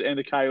resigns and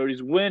the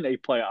Coyotes win a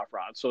playoff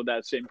round. So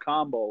that same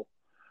combo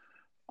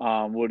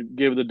would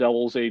give the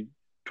Devils a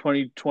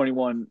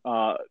 2021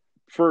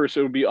 first.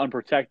 It would be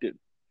unprotected.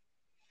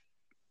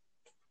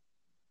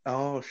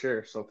 Oh,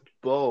 sure. So if it's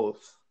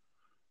both,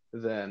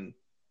 then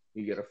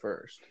you get a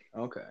first.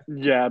 Okay.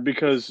 Yeah,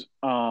 because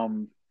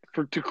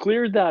for to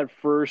clear that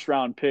first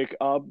round pick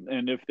up,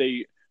 and if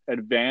they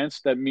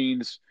advance, that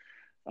means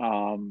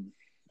um,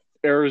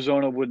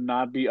 Arizona would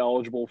not be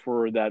eligible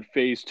for that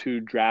phase two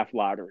draft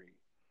lottery.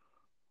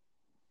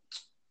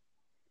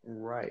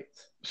 Right.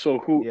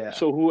 Yeah.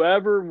 So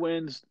whoever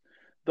wins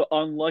the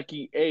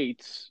unlucky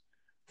eights,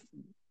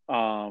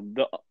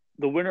 the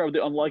winner of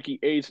the unlucky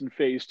eights in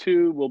phase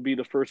two will be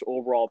the first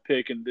overall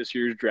pick in this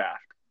year's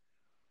draft.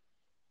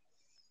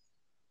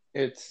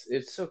 It's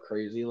so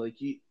crazy.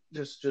 Like you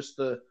just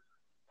the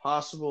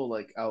possible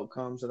like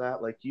outcomes of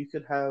that. Like you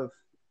could have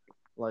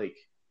like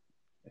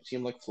a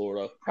team like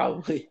Florida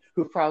probably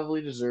who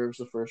probably deserves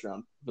the first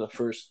round, the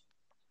first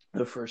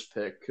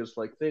pick because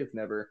like they've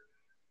never.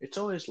 It's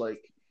always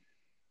like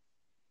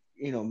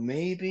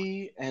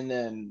maybe and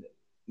then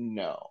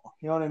no.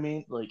 You know what I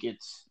mean? Like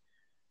it's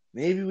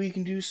maybe we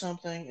can do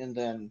something and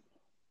then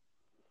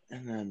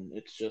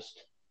it's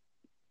just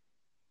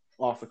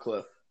off a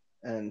cliff.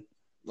 And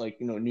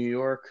like New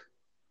York,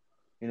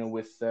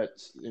 with that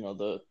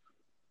the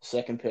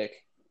second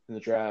pick in the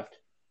draft,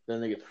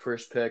 then they get the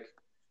first pick.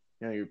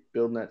 You're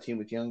building that team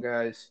with young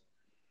guys,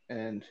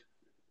 and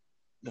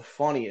the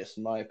funniest,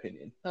 in my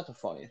opinion, not the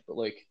funniest, but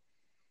like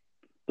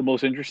The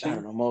most I don't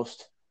interesting. know,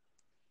 most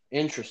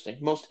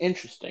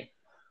interesting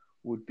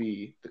would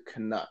be the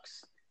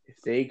Canucks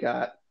if they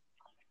got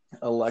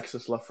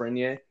Alexis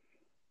Lafreniere.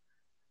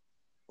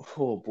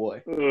 Oh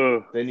boy,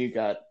 Ugh. then you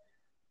got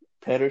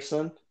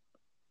Pedersen.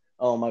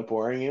 Oh, am I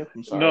boring you?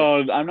 I'm sorry.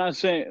 No, I'm not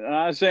saying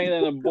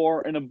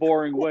that in a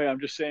boring way. I'm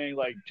just saying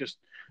like just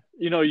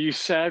you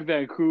said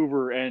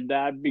Vancouver and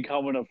that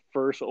becoming a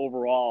first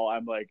overall.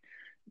 I'm like,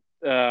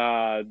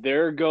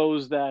 there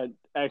goes that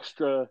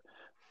extra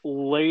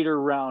later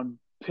round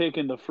pick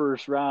in the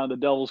first round the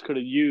Devils could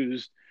have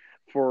used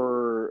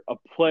for a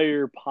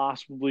player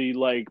possibly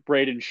like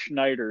Braden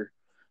Schneider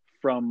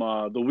from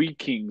the Wheat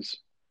Kings.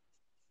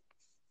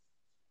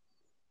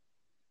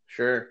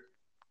 Sure.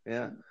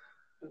 Yeah.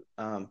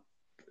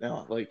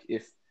 Like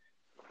if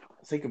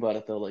think about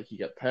it though, like you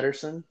got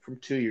Pedersen from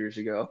 2 years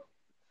ago,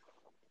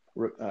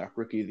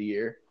 rookie of the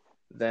year.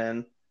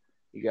 Then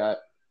you got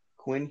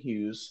Quinn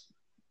Hughes,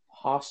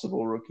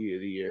 possible rookie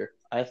of the year.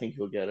 I think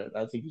he'll get it.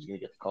 I think he's going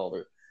to get the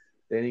Calder.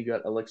 Then you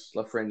got Alexis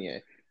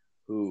Lafreniere,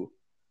 who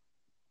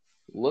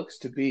looks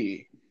to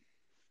be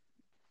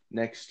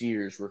next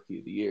year's rookie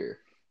of the year,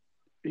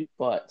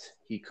 but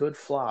he could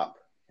flop,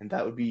 and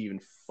that would be even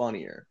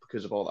funnier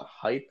because of all the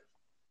hype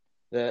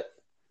that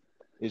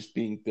is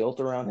being built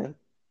around him.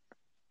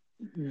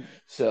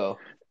 So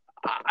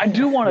I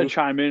do want to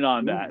chime in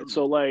on that.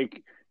 So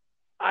like,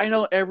 I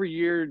know every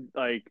year,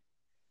 like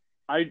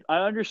I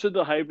understood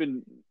the hype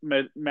in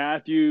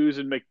Matthews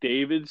and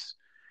McDavid's,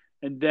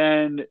 and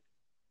then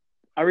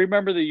I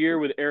remember the year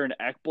with Aaron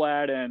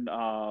Ekblad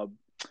and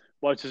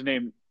what's his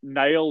name,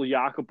 Nail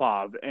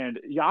Yakupov, and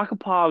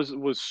Yakupov's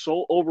was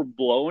so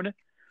overblown.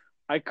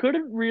 I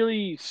couldn't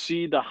really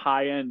see the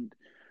high end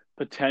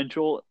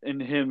potential in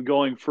him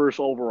going first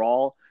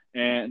overall.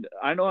 And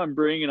I know I'm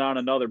bringing on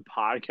another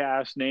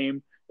podcast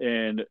name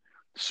and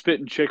Spit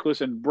and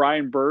Chickless, and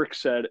Brian Burke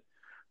said,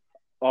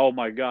 "Oh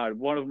my God,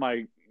 one of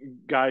my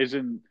guys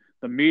in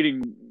the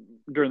meeting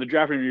during the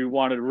draft interview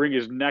wanted to wring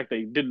his neck.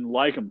 They didn't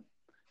like him."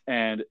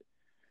 And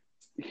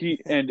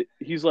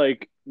he's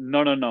like,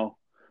 no, no, no.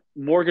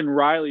 Morgan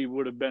Riley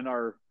would have been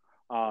our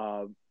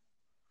uh,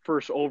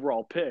 first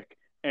overall pick,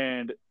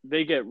 and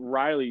they get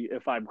Riley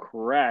if I'm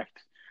correct.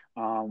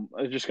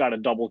 I just got to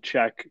double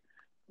check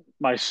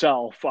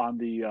myself on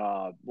the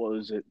what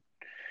was it,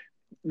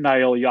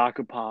 Nail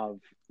Yakupov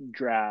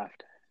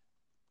draft,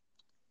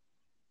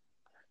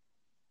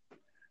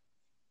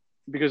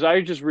 because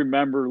I just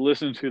remember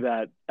listening to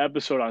that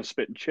episode on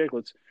Spit and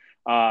Chicklets.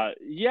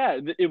 Yeah,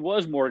 it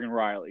was Morgan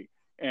Riley,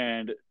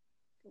 and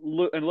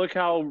look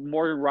how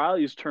Morgan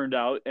Riley's turned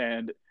out,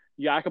 and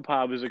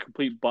Yakupov is a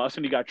complete bust,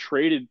 and he got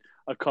traded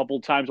a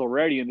couple times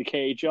already in the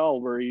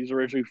KHL where he's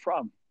originally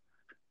from.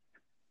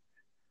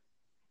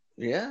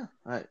 yeah,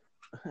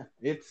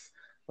 it's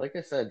like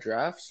I said,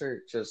 drafts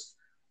are just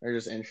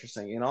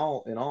interesting in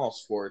all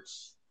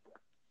sports.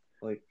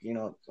 Like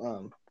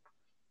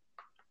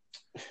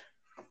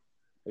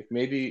like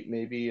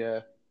maybe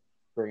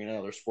bringing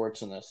another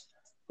sports in this,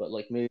 but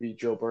like maybe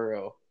Joe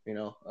Burrow,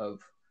 of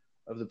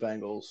the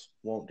Bengals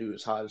won't do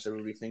as hot as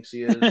everybody thinks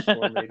he is,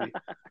 or maybe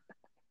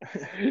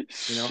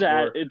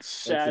Sad, or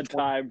it's like sad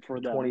time for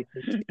the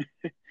them.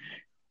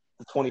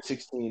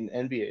 2016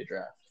 NBA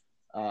draft.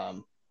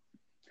 Um,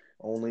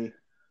 only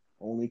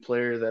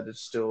player that is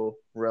still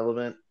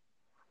relevant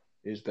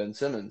is Ben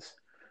Simmons.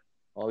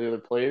 All the other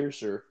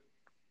players are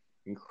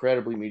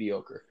incredibly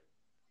mediocre.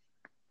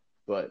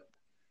 But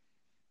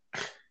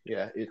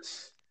yeah,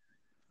 it's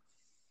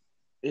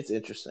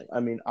interesting. I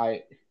mean,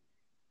 I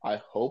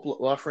hope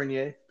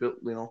Lafreniere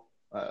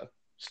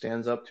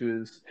stands up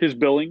to His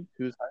billing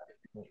his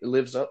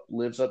lives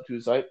up to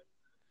his hype,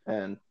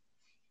 and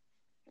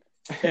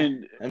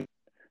and and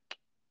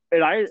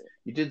and I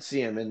you did see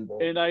him in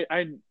and I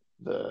and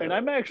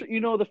I'm the actually,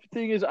 the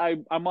thing is,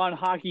 I'm on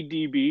Hockey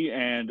DB,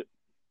 and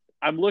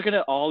I'm looking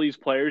at all these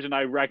players, and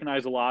I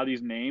recognize a lot of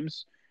these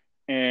names,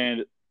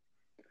 and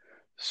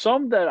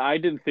some that I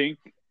didn't think,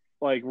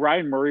 like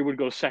Ryan Murray would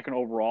go second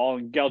overall,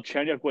 and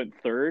Galchenyuk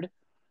went third.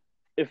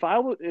 If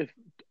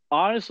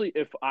honestly,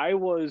 if I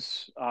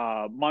was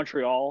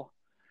Montreal,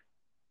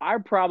 I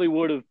probably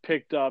would have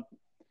picked up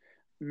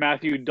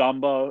Matthew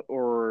Dumba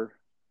or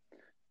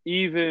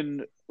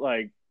even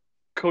like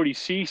Cody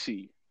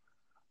Cece.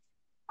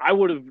 I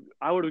would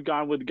have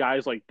gone with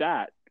guys like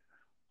that.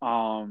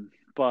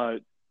 But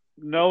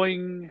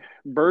knowing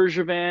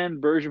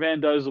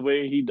Bergevin does the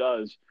way he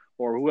does,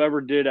 or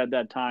whoever did at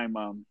that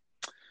time.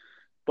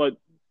 But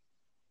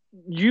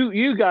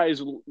you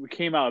guys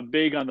came out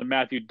big on the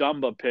Matthew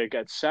Dumba pick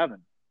at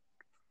 7.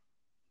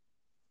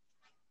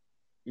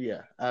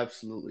 yeah,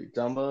 absolutely.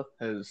 Dumba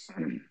has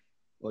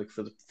like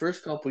for the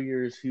first couple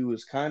years he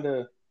was kind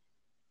of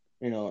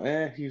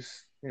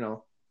he's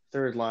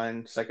third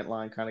line, second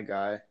line kind of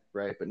guy,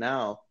 right? But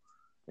now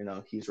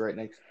he's right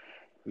next.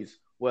 He's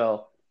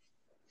well,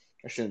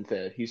 I shouldn't say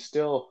it. He's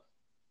still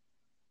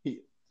he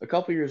a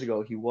couple years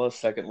ago he was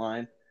second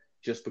line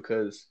just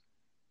because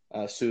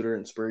Suter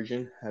and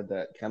Spurgeon had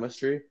that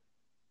chemistry,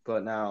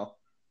 but now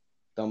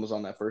Dunn was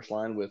on that first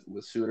line with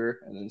Suter,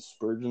 and then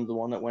Spurgeon's the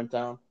one that went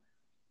down.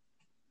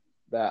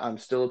 That I'm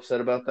still upset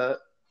about that a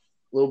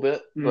little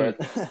bit, Mm.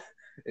 but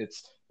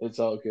it's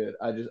all good.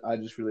 I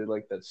just really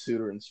like that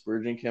Suter and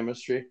Spurgeon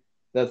chemistry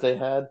that they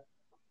had,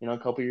 a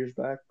couple years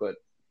back. But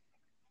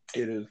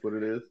it is what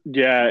it is.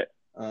 Yeah,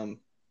 Um,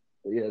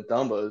 but yeah,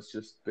 Dumba is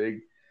just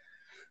big.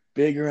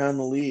 big around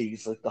the league.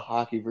 He's like the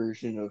hockey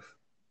version of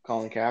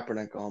Colin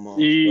Kaepernick almost.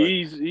 But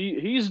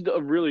He's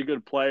a really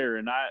good player,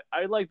 and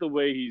I like the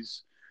way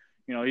he's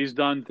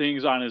done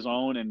things on his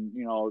own,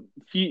 and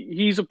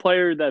he's a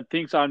player that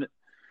thinks on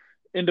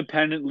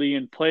independently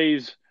and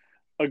plays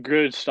a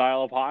good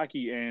style of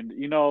hockey, and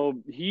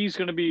he's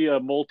going to be a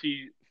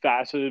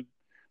multifaceted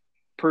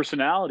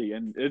personality,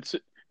 and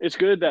it's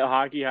good that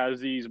hockey has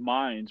these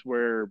minds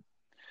where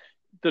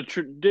the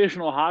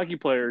traditional hockey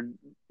player,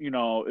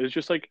 is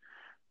just like,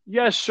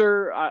 yes,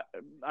 sir,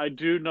 I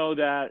do know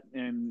that,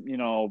 and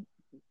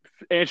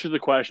answer the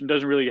question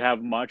doesn't really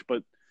have much,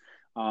 but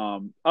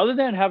other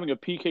than having a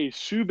PK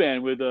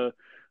Subban with a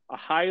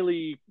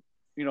highly,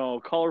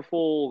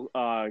 colorful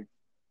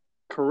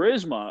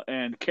charisma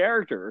and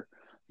character,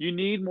 you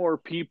need more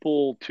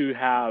people to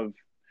have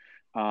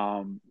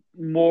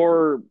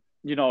more,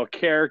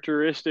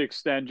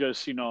 characteristics than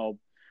just,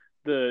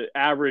 the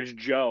average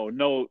Joe.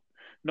 No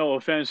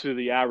offense to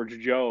the average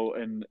Joe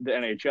in the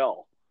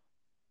NHL.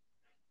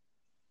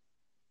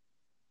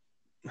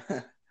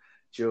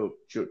 Joe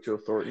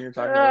Thornton, you're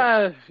talking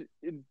about?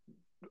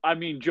 I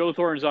mean, Joe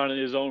Thornton's on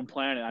his own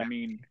planet. I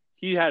mean,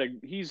 he's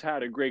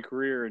had a great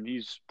career, and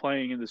he's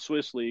playing in the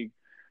Swiss league.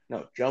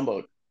 No,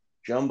 Jumbo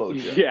Joe.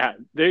 Yeah,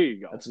 there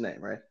you go. That's the name,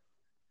 right?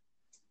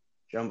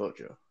 Jumbo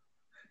Joe.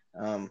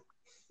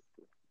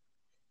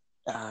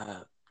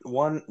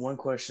 One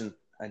question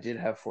I did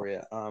have for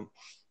you.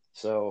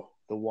 So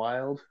the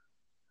Wild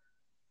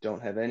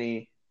don't have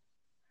any.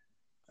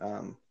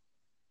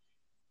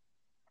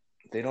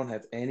 They don't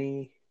have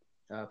any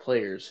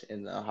players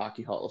in the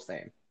Hockey Hall of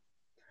Fame.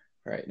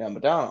 Right now,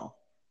 Modano,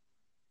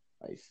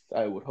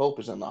 I would hope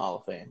is in the Hall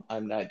of Fame. I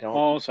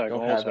don't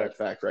have that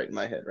fact right in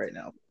my head right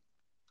now.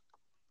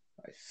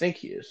 I think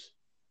he is,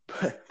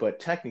 but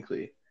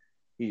technically,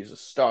 he's a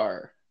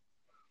star,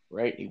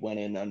 right? He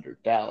went in under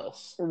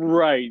Dallas,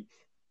 right?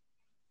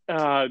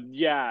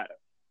 Yeah,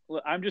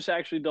 I'm just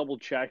actually double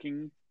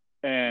checking,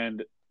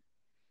 and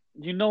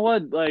you know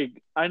what?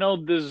 Like, I know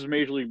this is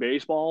Major League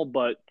Baseball,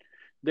 but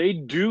they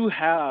do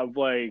have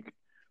like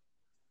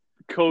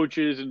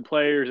coaches and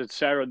players,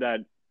 etc., that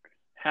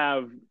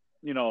have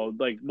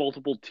like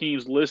multiple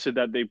teams listed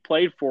that they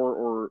played for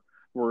or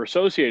were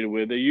associated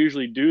with. They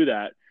usually do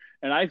that,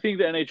 and I think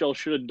the NHL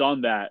should have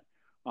done that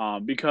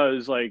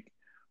because like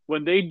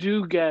when they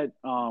do get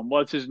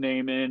what's his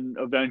name in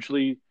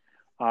eventually,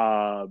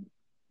 uh,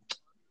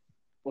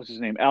 what's his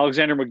name,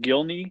 Alexander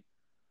McGillney.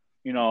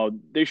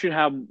 They should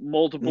have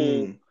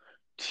multiple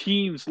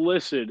teams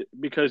listed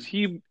because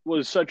he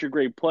was such a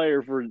great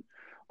player for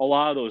a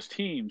lot of those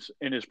teams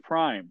in his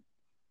prime.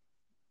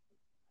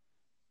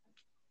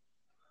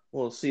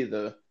 Well, see,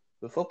 the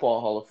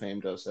Football Hall of Fame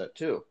does that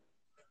too.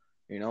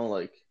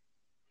 Like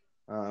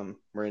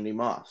Randy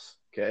Moss.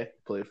 Okay,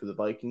 he played for the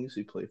Vikings.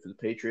 He played for the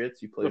Patriots.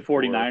 He played the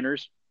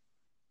 49ers,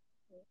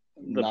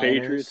 the Niners.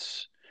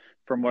 Patriots,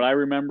 from what I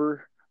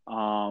remember.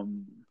 What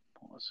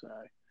was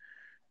that?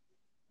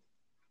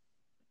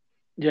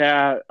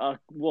 Yeah,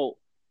 well,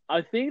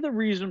 I think the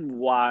reason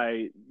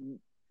why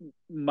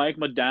Mike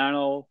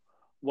Modano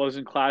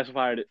wasn't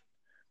classified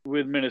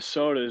with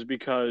Minnesota is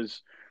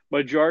because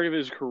majority of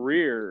his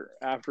career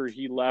after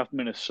he left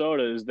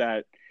Minnesota is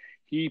that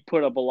he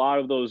put up a lot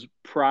of those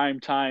prime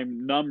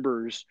time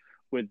numbers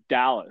with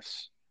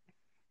Dallas.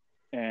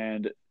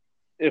 And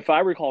if I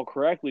recall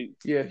correctly,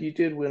 yeah, he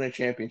did win a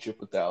championship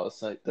with Dallas.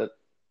 That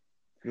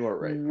you are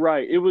right.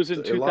 Right, it was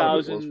in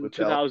 2000,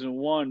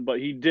 2001, but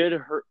he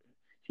did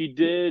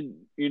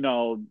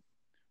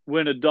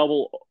win a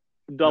double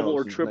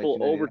or triple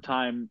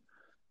overtime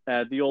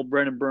at the old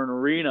Brendan Byrne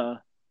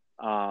Arena.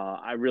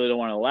 I really don't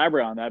want to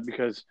elaborate on that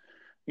because,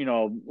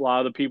 a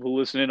lot of the people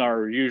listening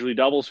are usually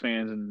Devils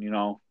fans and,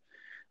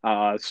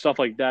 stuff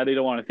like that they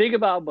don't want to think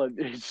about, but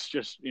it's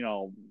just,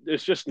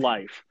 it's just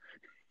life.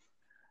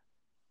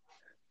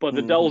 But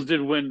the Devils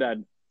did win that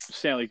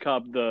Stanley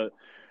Cup the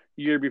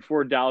year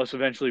before Dallas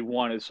eventually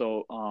won it.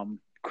 So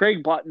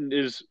Craig Button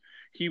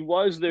he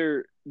was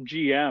their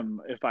GM,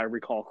 if I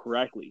recall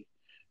correctly,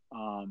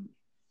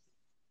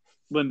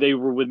 when they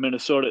were with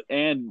Minnesota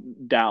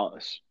and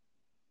Dallas.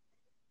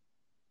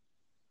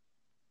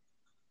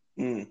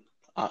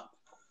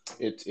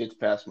 It's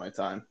past my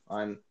time.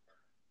 I'm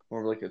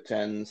more like a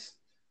 10s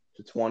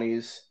to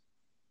 20s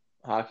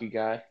hockey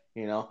guy.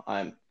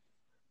 I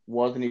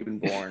wasn't even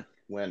born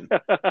when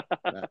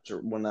that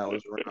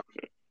was around.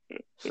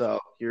 So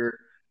you're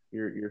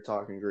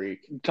talking Greek.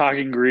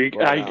 Talking Greek.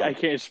 But, I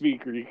can't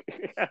speak Greek.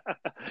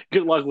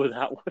 Good luck with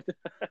that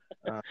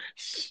one.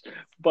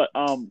 But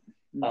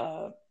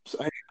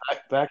so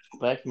back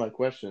to my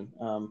question.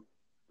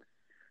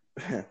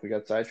 We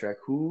got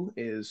sidetracked. Who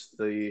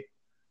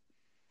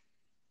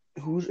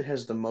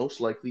has the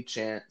most likely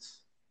chance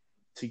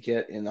to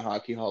get in the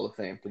Hockey Hall of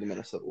Fame for the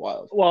Minnesota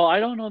Wild? Well, I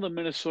don't know the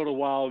Minnesota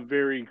Wild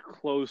very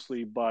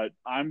closely, but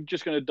I'm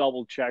just going to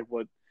double check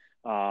what.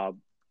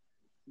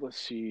 Let's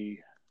see.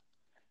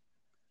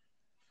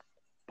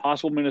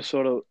 Possible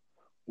Minnesota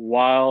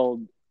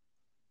Wild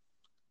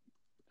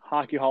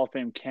Hockey Hall of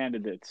Fame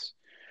candidates,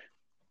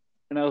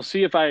 and I'll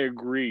see if I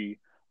agree.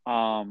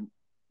 Um,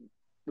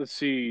 let's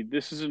see.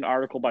 This is an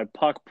article by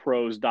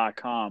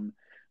puckpros.com,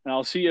 and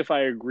I'll see if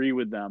I agree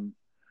with them.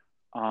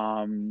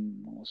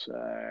 One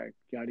sec.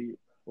 Gotta,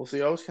 Well,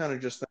 see, I was kind of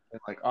just thinking,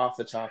 like, off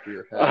the top of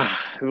your head,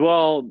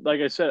 well,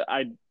 like I said,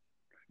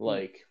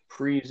 like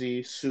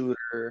Preezy,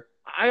 Suter,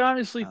 I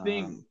honestly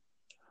think um,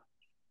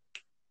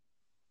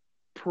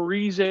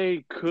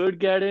 Parise could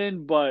get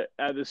in, but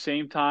at the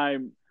same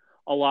time,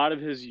 a lot of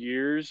his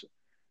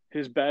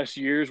best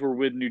years were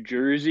with New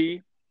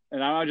Jersey.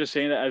 And I'm not just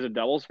saying that as a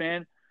Devils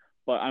fan,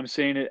 but I'm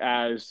saying it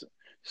as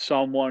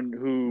someone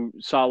who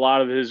saw a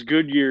lot of his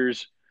good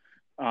years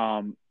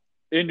um,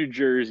 in New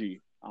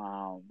Jersey.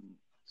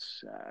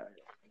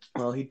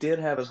 well, he did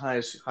have his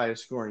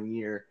highest scoring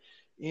year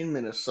in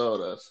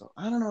Minnesota, so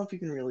I don't know if you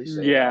can really say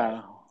that.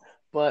 Yeah.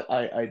 But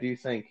I do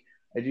think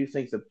that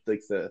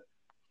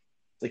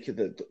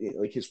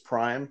like his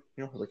prime,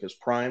 like his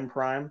prime.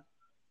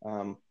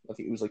 I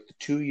think it was like the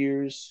 2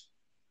 years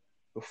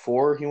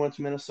before he went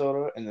to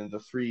Minnesota, and then the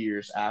 3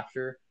 years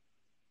after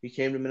he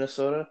came to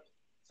Minnesota.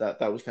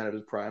 That was kind of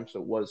his prime. So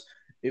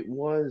it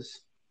was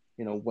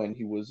when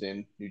he was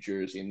in New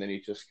Jersey, and then he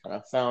just kind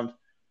of found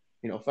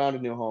a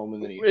new home,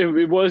 and then he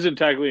It wasn't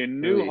technically a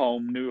new really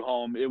home, new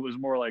home. It was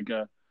more like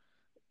a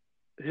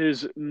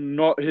his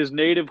no, his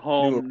native knew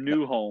home,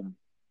 new home,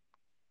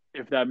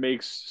 if that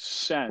makes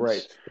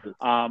right. sense.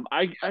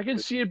 I can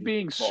see it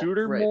being Well,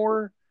 Suitor right.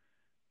 more.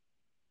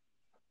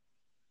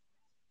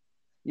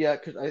 Yeah,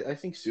 because I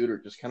think Suter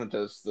just kind of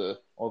does the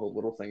all the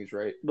little things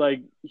right.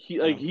 Um,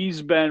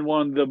 He's been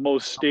one of the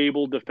most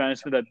stable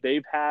defensemen that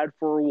they've had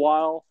for a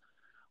while.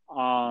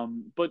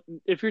 But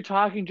if you're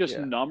talking just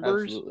yeah,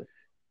 numbers,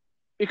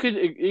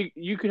 absolutely.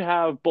 you could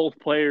have both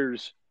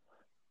players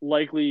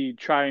likely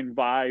try and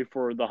vie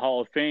for the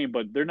Hall of Fame,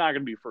 but they're not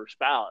going to be first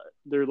ballot.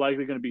 They're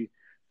likely going to be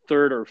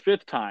third or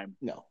fifth time.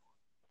 No,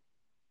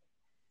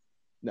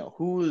 no.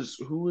 Who was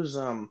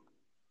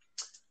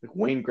like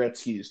Wayne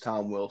Gretzky's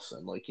Tom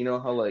Wilson? Like you know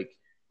how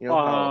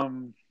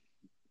Um,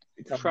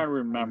 Tom Trying to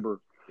remember.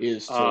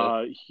 is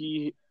to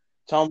He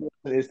Tom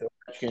Wilson is to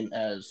Ovechkin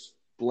as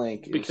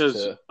blank is because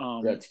to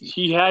Gretzky.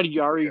 he had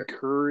Yari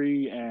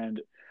Curry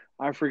and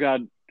I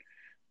forgot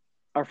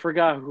I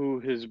forgot who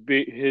his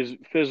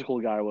physical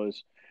guy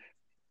was.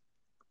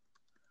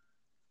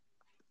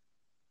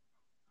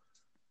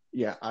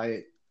 Yeah,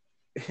 I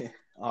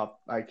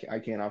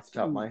can't off the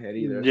top of my head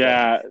either. So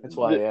Yeah. that's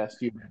why I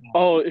asked you.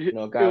 Oh, A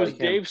it guy was like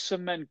him. Dave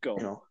Semenko.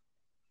 You know,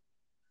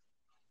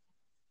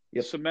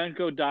 yep,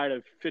 Semenko died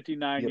at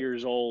 59 yep.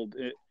 years old.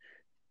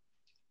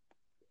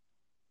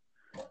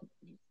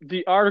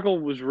 The article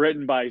was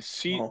written by Oh,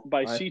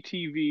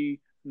 CTV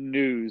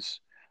News.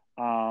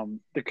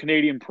 The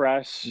Canadian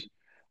Press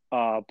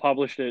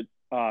published it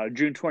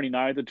June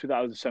 29th of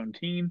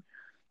 2017.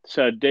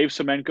 Said Dave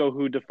Semenko,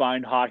 who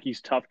defined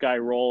hockey's tough guy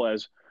role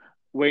as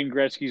Wayne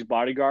Gretzky's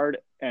bodyguard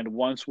and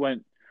once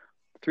went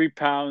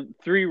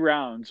 3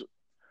 rounds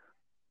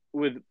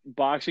with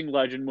boxing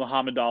legend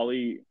Muhammad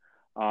Ali.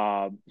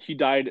 He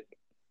died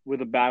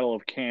with a battle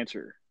of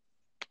cancer.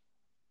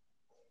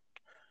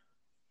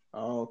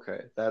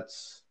 okay.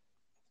 That's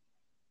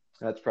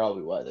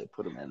probably why they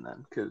put him in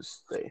then,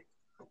 because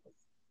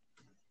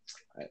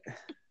I,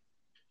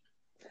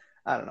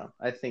 I don't know.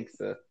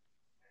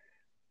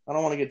 I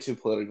don't want to get too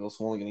political,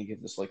 so I'm only going to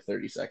give this like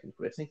 30 seconds.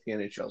 But I think the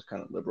NHL is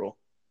kind of liberal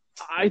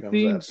when I it comes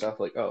to that think stuff.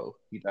 Like, oh,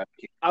 he died of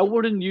I cancer,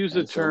 wouldn't use the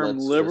and so term let's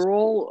just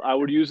liberal. I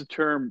would use the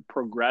term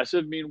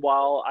progressive.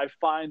 Meanwhile, I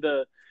find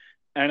the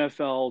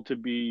NFL to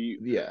be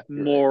yeah, you're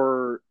right.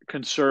 more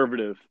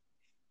conservative.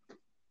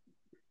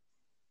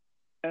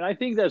 And I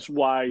think that's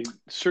why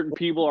certain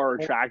people are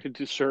attracted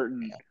to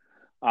certain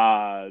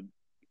uh,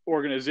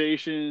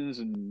 organizations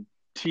and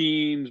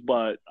teams,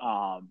 but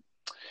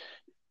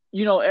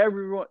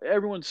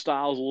everyone's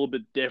style is a little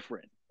bit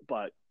different.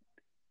 But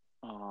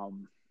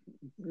um,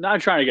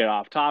 not trying to get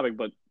off topic,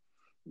 but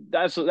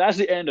that's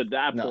the end of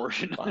that No,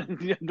 portion. fine.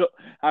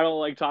 I don't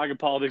like talking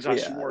politics on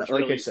Yeah, sports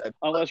like I really, said,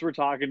 unless we're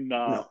talking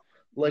no,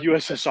 like I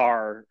said,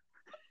 USSR.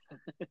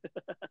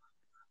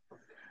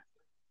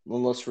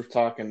 unless we're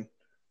talking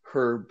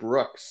Herb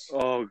Brooks,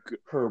 Oh,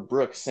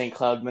 St.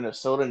 Cloud,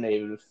 Minnesota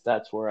native.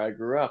 That's where I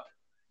grew up.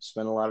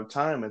 Spent a lot of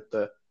time at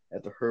the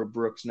Herb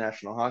Brooks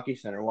National Hockey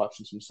Center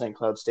watching some St.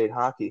 Cloud State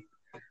hockey.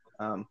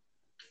 Um,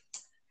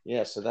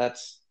 yeah, so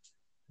that's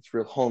it's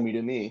real homey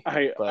to me.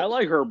 I But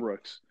like Herb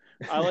Brooks.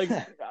 I like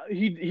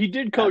he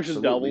did coach the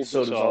absolutely, Devils, so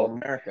does all of so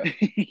America.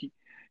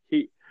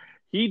 he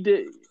he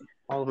did.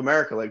 All of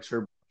America likes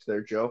Herb Brooks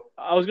there, Joe.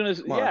 Come on, I was gonna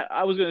you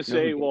know who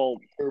say, well,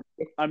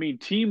 I mean,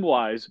 team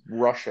wise,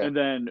 Russia. and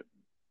then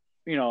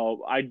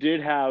I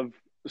did have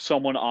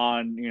someone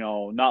on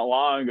not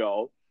long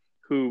ago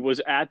who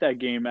was at that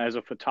game as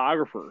a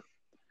photographer.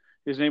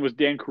 His name was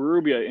Dan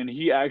Carubia, and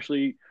he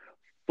actually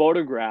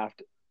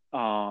photographed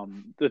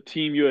the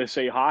Team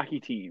USA hockey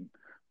team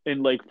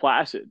in Lake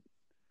Placid.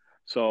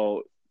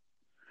 So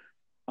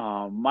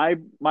my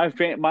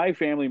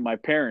family, my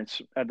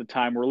parents at the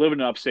time were living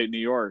in upstate New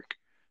York,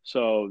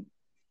 so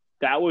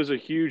that was a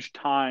huge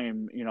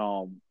time,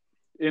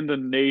 in the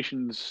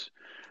nation's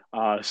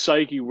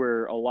psyche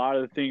where a lot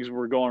of things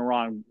were going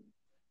wrong,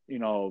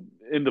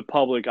 in the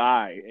public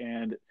eye,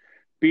 and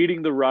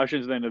beating the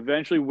Russians, then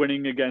eventually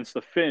winning against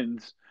the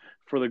Finns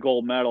for the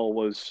gold medal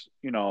was,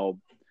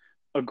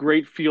 a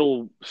great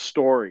feel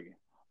story.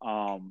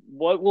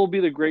 What will be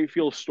the great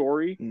feel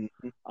story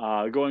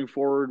Mm-hmm. going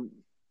forward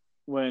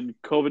when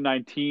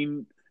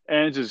COVID-19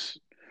 ends is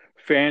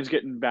fans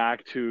getting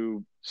back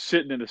to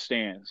sitting in the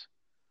stands.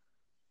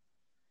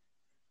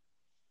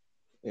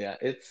 Yeah,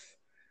 it's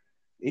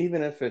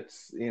even if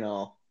it's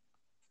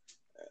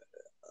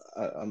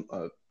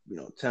a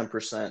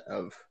 10%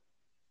 of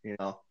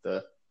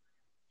the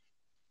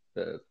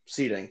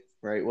seating,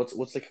 right?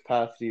 What's the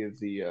capacity of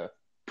the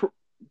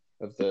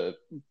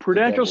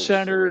Prudential Devils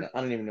Center, arena?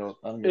 I don't even know.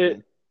 I don't it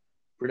even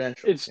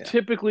Prudential. it's Yeah.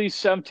 typically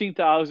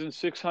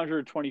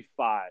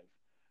 17,625,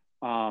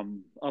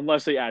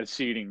 unless they add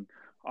seating,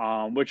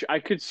 which I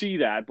could see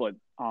that, but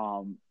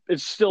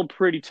it's still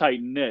pretty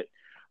tight knit.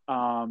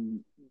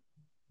 Um,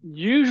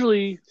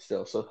 usually,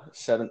 Still, so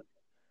seven,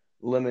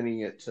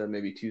 limiting it to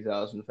maybe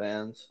 2,000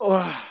 fans.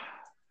 uh,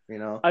 You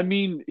know. I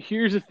mean,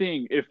 here's the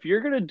thing: if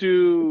you're gonna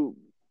do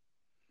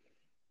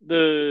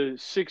the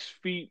 6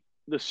 feet,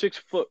 the 6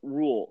 foot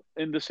rule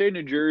in the state of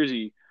New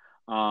Jersey,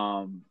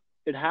 um,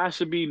 it has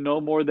to be no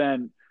more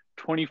than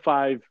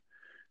 25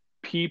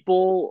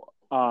 people,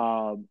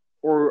 or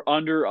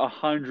under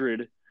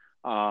 100,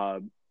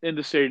 in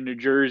the state of New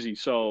Jersey.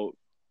 So,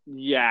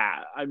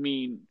 yeah, I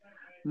mean,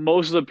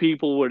 most of the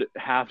people would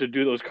have to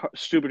do those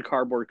stupid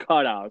cardboard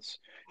cutouts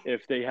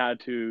if they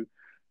had to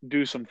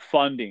do some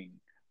funding,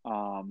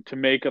 to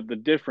make up the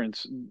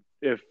difference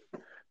if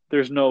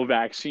there's no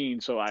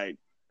vaccine. So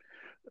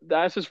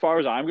that's as far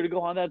as I'm going to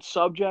go on that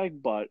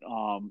subject. But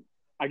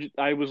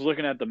I was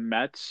looking at the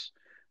Mets,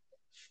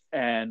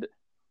 and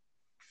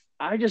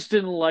I just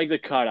didn't like the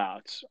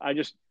cutouts. I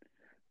just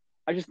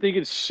think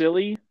it's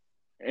silly,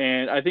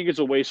 and I think it's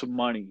a waste of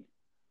money.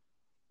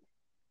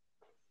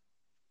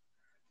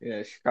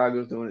 Yeah,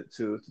 Chicago's doing it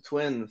too. The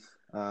Twins,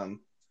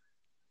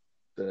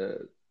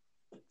 the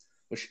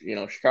which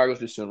Chicago's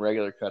just doing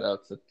regular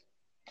cutouts.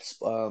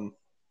 Um,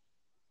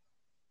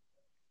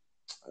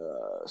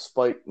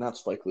 Spike, not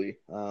Spike Lee.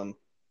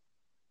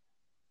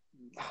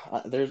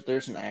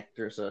 There's an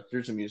actor,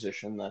 there's a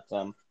musician that's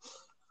got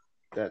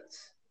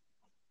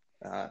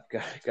a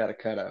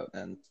cutout,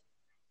 and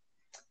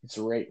it's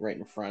right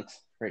in front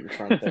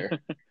there.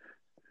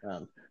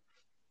 Um,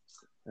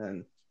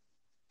 and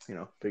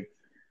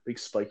big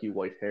spiky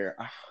white hair.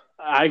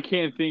 I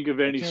can't think of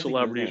I any can't think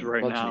of his celebrities name. It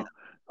right bugs me.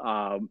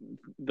 now,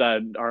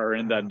 that are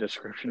in that But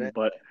description.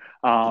 But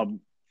the, um,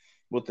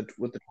 what the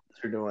Twins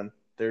are doing,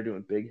 they're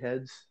doing big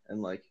heads,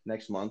 and like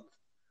next month,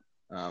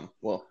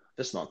 well,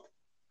 this month,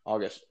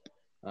 August,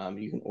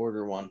 you can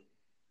order one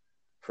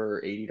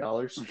for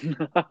 $80 and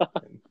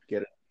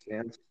get it in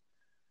hands.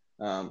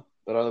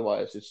 But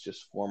otherwise, it's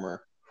just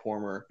former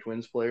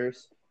Twins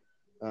players.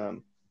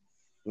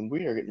 And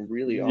we are getting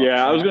really off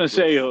yeah, I was track gonna with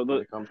say, when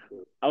it comes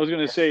to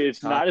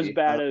it's not as hockey.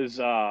 bad as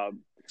So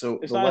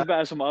it's the not as last, bad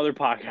as some other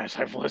podcasts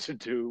I've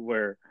listened to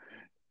where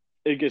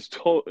it gets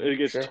sure.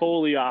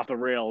 totally off the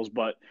rails.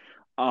 But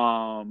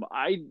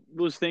I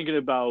was thinking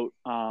about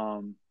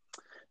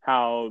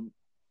how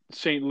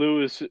St.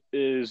 Louis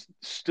is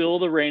still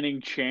the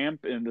reigning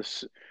champ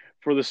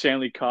for the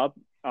Stanley Cup.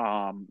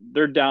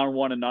 They're down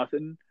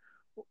 1-0.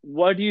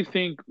 What do you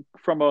think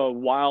from a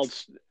Wild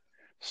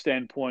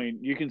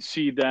standpoint? You can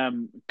see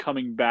them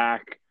coming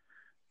back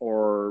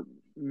or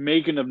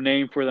making a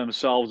name for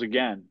themselves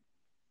again.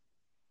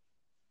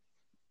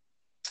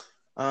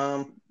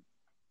 Um,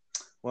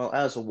 well,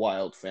 as a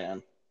Wild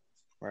fan,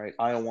 right,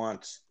 I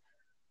want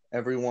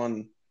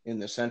everyone in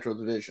the Central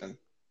Division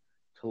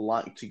to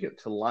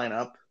line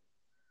up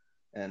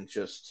and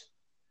just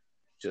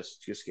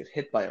get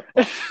hit by a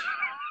bus.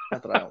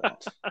 Not that I don't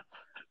want,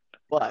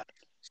 but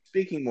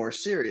speaking more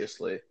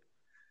seriously,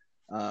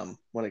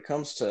 when it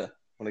comes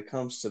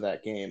to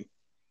that game,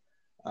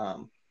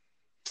 um,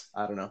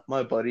 I don't know.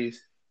 My buddy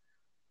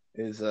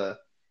is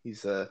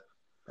he's a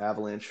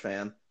Avalanche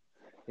fan.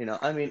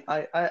 I mean,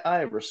 I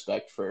have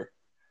respect for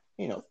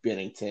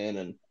Binnington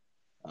and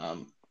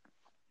um,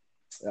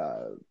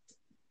 uh,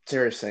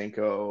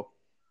 Tarasenko.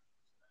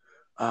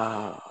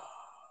 Oh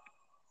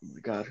my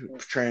God,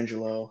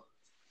 Petrangelo.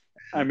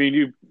 I mean,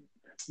 you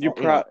All,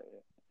 pro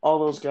all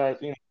those guys.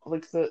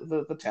 Like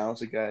the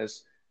talented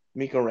guys.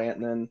 Mikko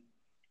Rantanen.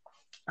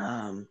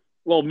 Um,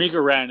 well, Mika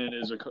Rantanen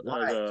is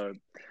why? a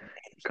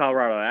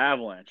Colorado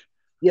Avalanche.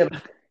 Yeah,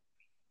 but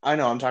I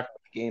know. I'm talking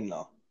about the game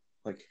though.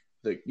 Like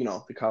the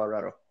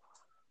Colorado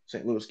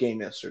St. Louis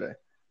game yesterday,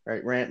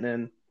 right?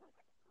 Rantanen.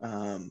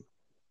 Um,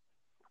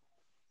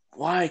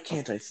 why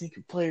can't I think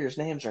of players'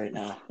 names right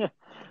now?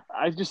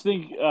 I just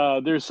think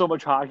there's so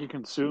much hockey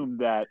consumed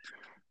that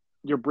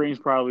your brain's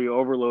probably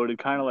overloaded,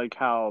 kind of like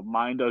how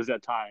mine does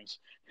at times.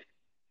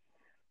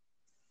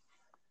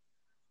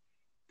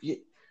 Yeah,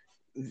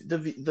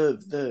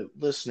 the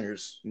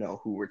listeners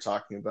know who we're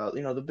talking about.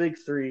 The big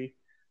three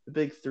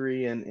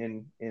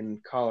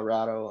in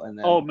Colorado, and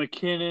Oh, then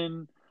McKinnon,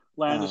 um,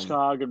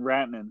 Landeskog, and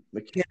Rantanen.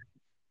 McKinnon.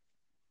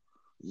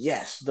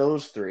 Yes,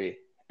 those three.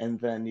 And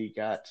then you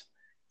got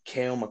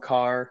Kale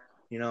McCarr,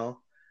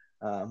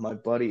 my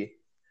buddy.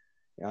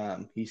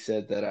 He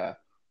said that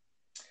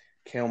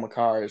Kale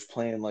McCarr is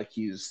playing like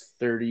he's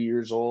 30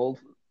 years old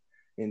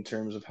in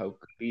terms of how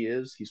good he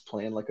is. He's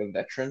playing like a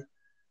veteran,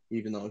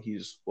 even though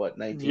he's, what,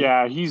 19?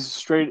 Yeah, he's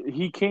straight.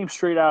 He came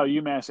straight out of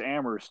UMass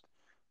Amherst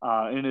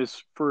in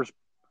his first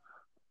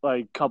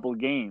like couple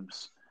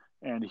games,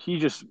 and he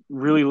just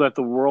really lit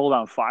the world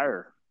on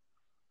fire.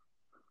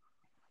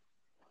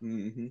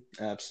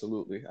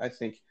 Absolutely. I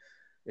think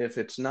if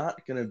it's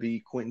not going to be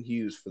Quentin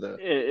Hughes for the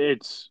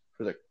It's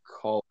for the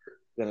Calder,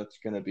 then it's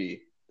going to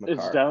be it's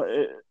McCarr. that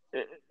it,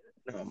 it,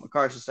 No,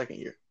 McCarr's the second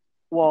year.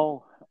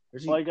 well, Or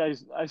is he like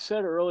I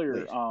said earlier,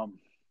 late?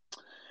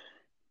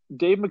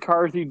 Dave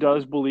McCarthy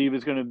does believe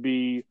it's going to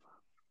be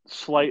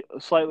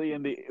slightly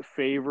in the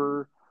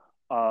favor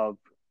of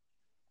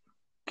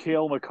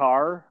Kale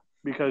McCarr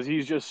because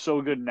he's just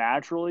so good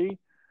naturally,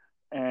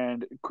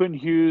 and Quentin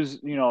Hughes,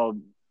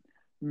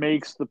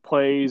 makes the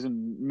plays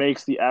and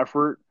makes the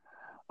effort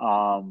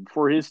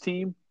for his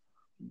team.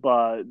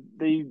 But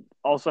they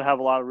also have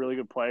a lot of really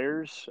good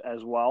players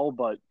as well.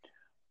 But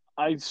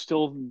I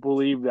still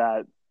believe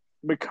that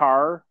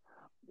McCarr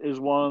is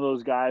one of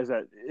those guys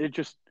that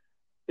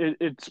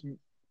it's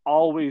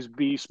always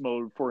beast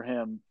mode for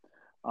him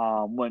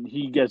when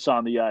he gets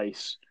on the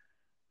ice.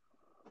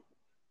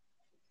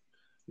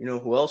 You know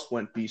who else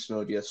went beast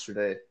mode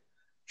yesterday?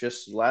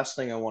 Just last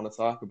thing I want to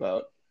talk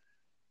about,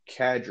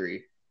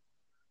 Kadri.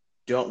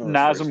 Don't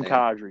know his first Nazem name.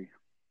 Kadri.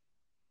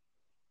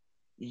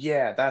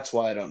 Yeah, that's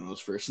why I don't know his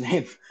first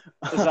name.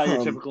 It's not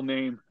your typical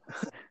name.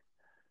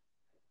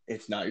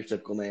 It's not your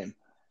typical name.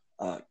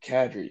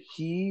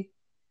 Kadri.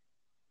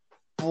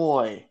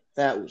 Boy,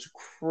 that was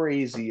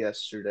crazy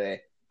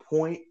yesterday.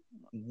 Point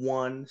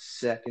 0.1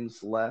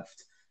 seconds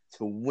left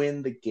to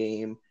win the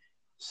game.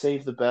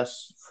 Save the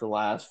best for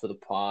last for the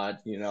pod.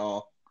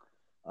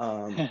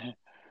 Um,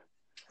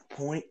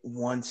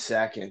 0.1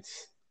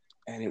 seconds.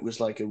 And it was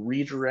like a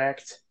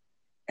redirect.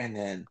 And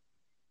then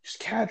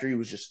just Kadri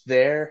was just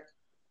there.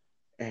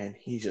 And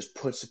he just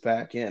puts it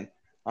back in.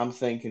 I'm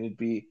thinking it'd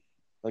be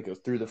like a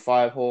through the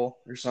 5 hole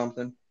or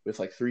something with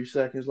like 3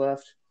 seconds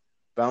left.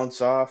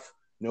 Bounce off.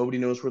 Nobody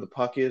knows where the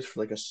puck is for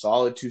like a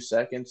solid 2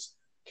 seconds.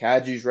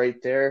 Kadri's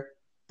right there.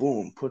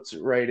 Boom, puts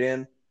it right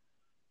in.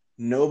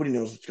 Nobody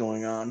knows what's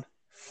going on.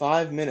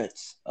 5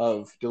 minutes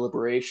of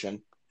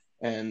deliberation,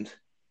 and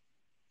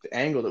the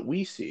angle that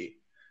we see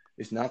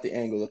is not the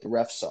angle that the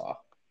ref saw.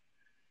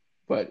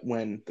 But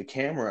when the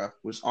camera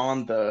was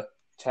on the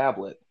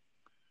tablet,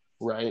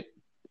 right,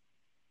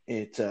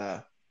 it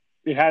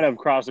It had to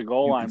cross the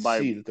goal you line could by.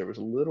 see that there was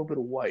a little bit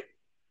of white.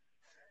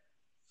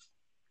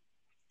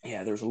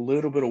 Yeah, there's a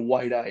little bit of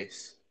white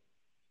ice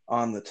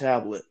on the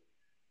tablet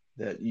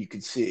that you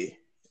could see,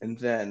 and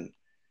then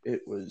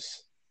it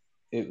was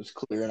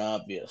clear and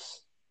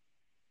obvious.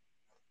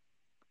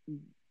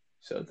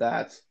 So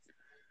that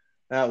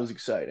was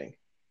exciting.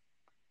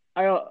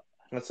 I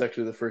That's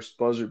actually the first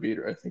buzzer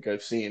beater I think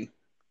I've seen.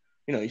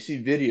 You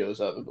see videos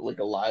of it, but like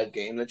a live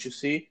game that you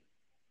see,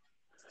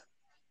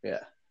 yeah,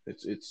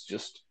 it's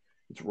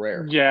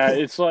rare. Yeah,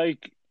 it's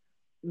like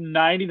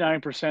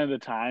 99% of the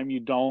time you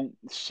don't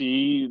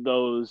see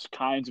those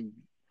kinds of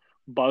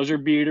buzzer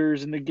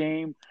beaters in the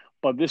game,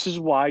 but this is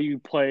why you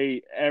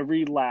play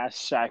every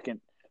last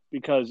second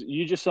because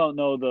you just don't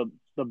know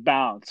the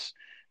bounce.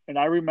 And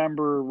I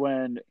remember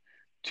when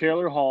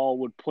Taylor Hall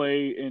would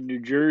play in New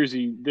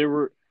Jersey,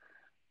 there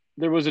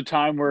was a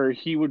time where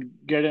he would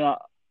get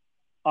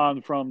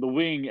on from the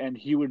wing and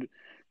he would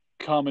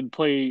come and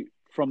play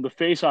from the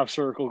faceoff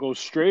circle, go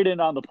straight in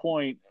on the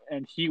point,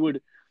 and he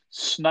would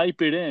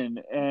snipe it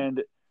in,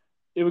 and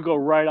it would go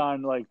right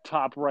on like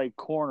top right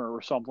corner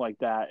or something like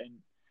that, and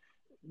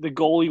the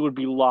goalie would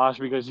be lost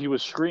because he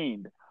was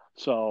screened.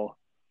 So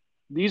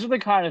these are the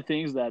kind of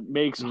things that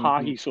makes Mm-hmm.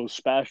 hockey so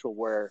special,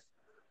 where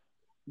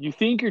you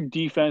think your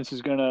defense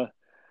is gonna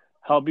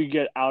help you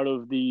get out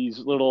of these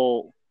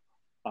little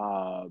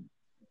uh,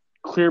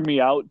 clear me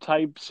out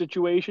type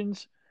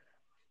situations,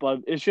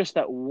 but it's just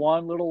that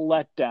one little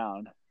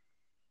letdown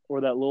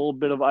or that little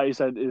bit of ice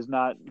that is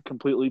not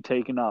completely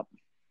taken up.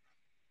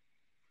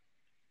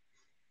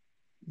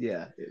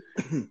 Yeah,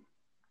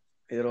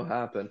 it'll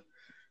happen.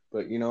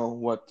 But you know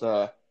what?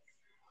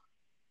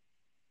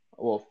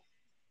 Well,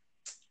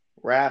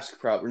 Rask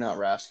probably not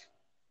Rask.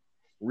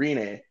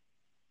 Rene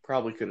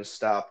probably could have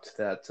stopped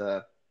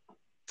that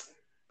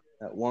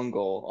one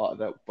goal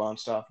that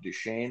bounced off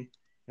Duchesne.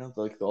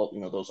 Like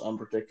those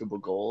unpredictable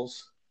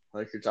goals,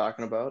 like you're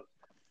talking about.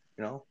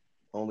 You know,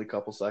 only a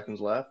couple seconds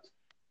left,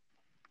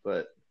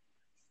 but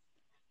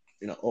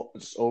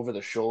just over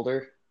the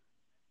shoulder.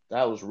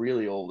 That was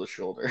really over the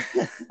shoulder.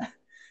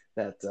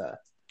 that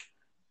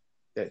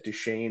that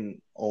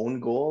Duchesne own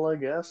goal, I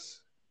guess.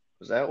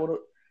 Is that what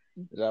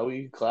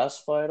you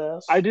classify it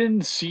as? I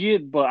didn't see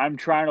it, but I'm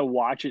trying to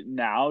watch it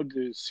now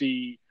to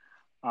see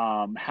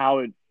how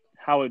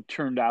it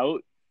turned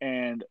out,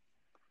 and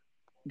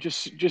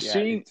just Yeah,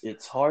 seeing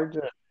it's hard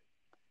to.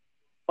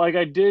 like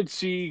I did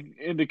see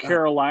in the Uh,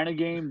 Carolina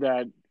game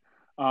that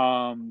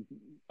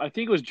I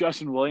think it was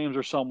Justin Williams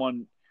or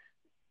someone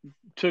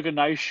took a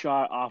nice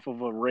shot off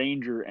of a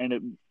Ranger and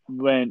it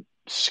went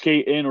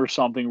skate in or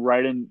something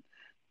right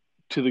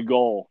into the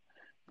goal.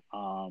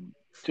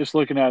 Just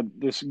looking at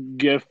this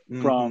GIF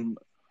mm-hmm. from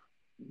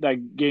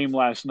that game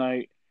last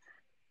night,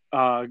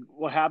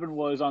 what happened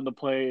was on the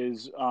play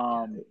is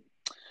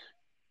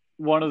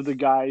one of the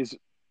guys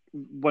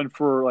went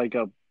for like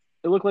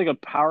it looked like a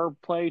power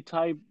play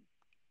type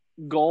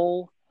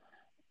goal.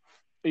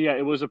 Yeah,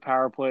 it was a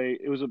power play.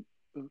 It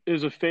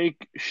was a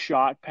fake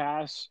shot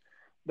pass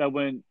that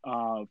went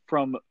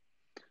from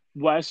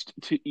west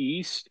to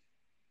east,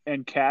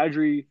 and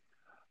Kadri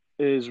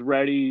is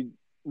ready,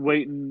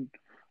 waiting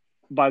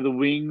by the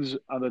wings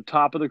on the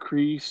top of the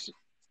crease.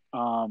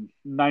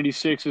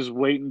 96 is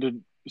waiting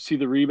to see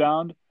the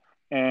rebound,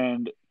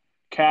 and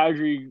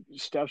Kadri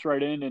steps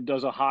right in and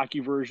does a hockey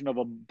version of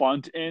a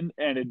bunt in,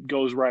 and it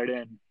goes right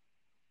in.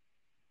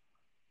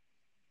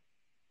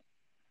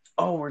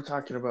 Oh, we're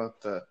talking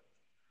about the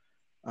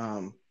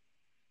um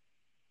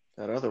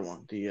that other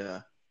one.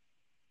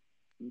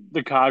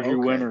 The Kadri Okay,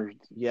 winner.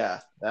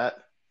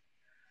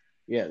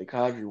 yeah, the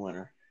Kadri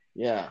winner.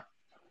 Yeah,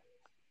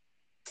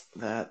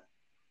 that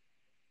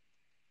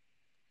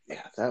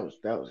that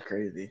was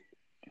crazy.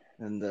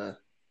 And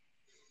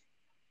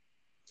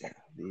yeah,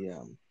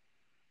 the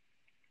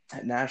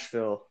at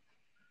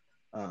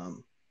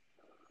um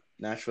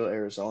Nashville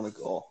Arizona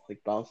goal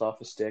like bounced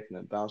off a stick and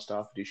then bounced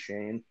off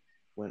Duchesne,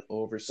 went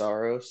over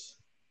Saros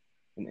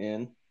and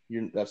in.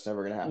 That's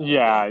never gonna happen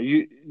Yeah,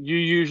 again. you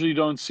usually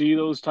don't see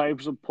those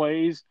types of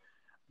plays,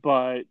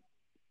 but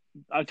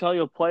I tell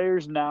you,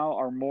 players now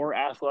are more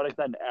athletic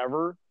than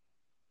ever,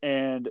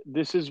 and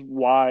this is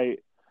why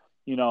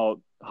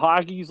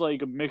hockey's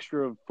like a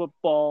mixture of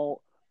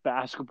football,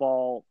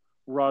 basketball,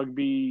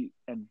 rugby,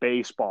 and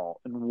baseball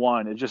in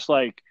one. It's just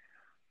like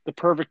the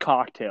perfect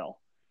cocktail.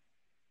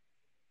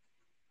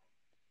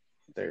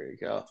 There you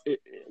go.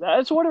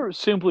 That's what it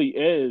simply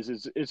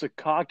is. It's a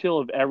cocktail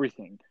of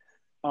everything.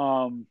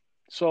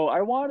 So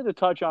I wanted to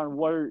touch on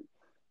what are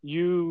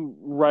you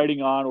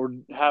writing on or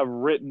have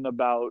written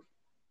about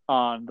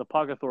on the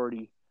Puck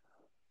Authority.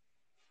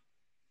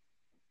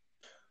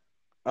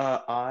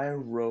 I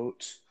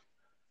wrote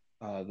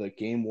the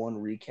game one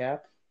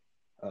recap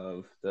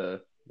of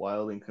the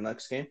Wild and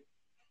Canucks game,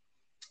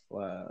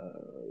 uh,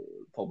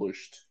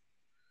 published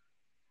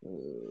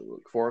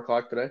 4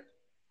 o'clock today.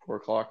 4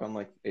 o'clock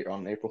on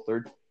on April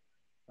 3rd.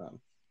 Um,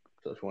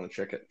 so if you want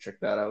to check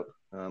that out.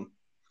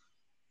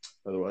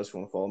 Otherwise, if you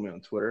want to follow me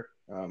on Twitter,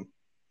 PWAN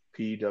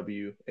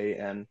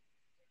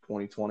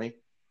 2020.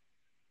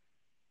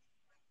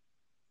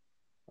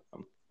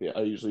 Yeah,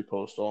 I usually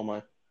post all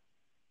my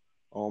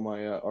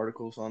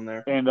articles on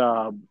there. And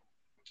uh,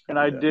 and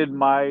I And did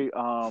my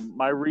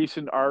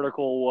recent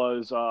article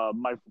was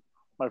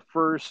my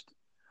first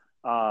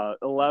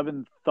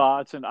 11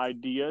 thoughts and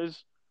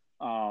ideas.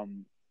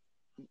 Um,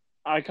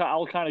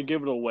 I'll kind of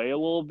give it away a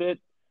little bit.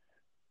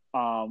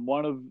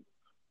 One of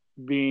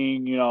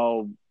being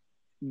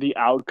the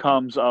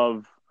outcomes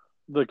of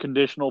the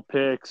conditional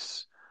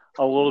picks,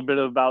 a little bit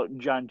about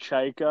John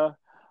Chaika.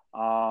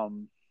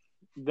 Um,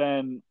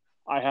 then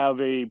I have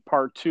a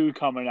part two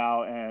coming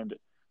out, and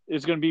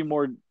it's going to be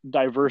more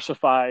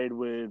diversified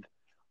with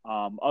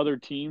other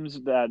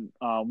teams that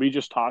we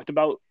just talked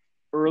about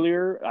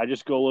earlier. I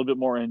just go a little bit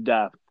more in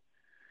depth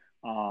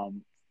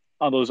um,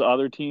 on those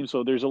other teams.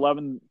 So there's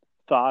 11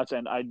 thoughts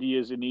and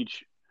ideas in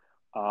each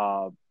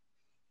uh,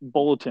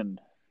 bulletin.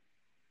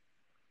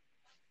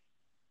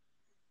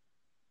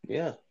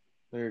 yeah,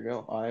 there you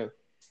go.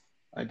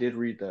 I did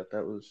read that.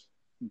 That was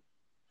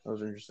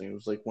interesting. It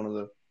was like one of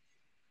the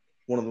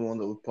ones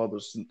that was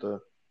published in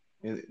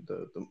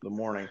the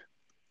morning.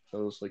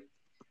 So it was like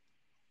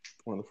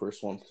one of the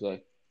first ones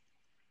today.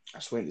 I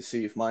was waiting to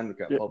see if mine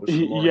got published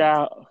in the morning.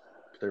 Yeah,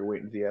 But they're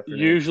waiting to the afternoon.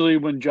 usually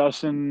when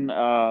Justin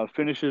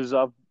finishes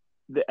up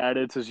the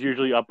edits, is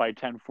usually up by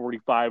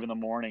 10:45 in the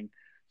morning.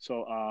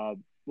 So,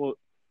 well,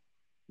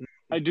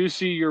 I do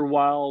see your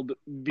Wild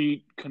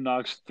beat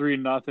Canucks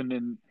 3-0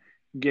 in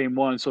game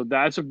one, so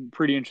that's a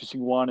pretty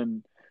interesting one.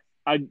 And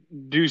I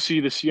do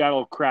see the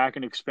Seattle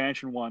Kraken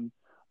expansion one.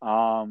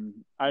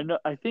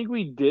 I think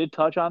we did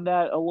touch on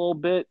that a little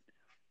bit.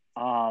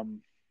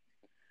 Um,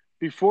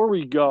 Before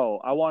we go,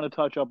 I want to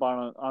touch up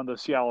on the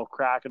Seattle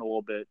Kraken a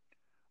little bit.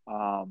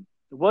 Um,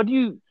 what do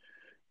you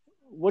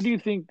what do you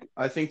think?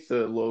 I think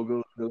the logo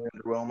is really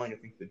underwhelming. I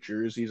think the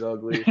jersey's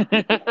ugly.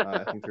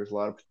 I think there's a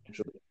lot of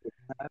potential.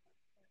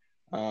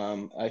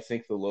 I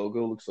think the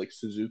logo looks like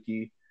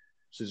Suzuki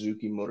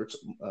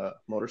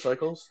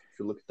motorcycles. If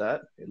you look at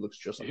that, it looks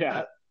just like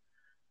Yeah.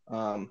 that.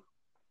 Um,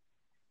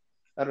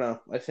 I don't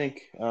know. I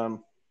think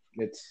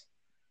it's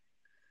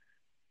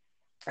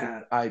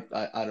I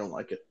don't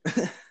like it,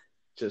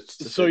 just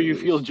to So say the you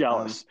feel least.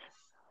 jealous.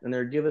 And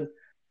they're given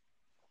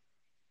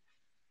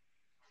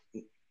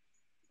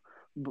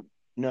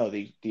no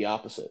the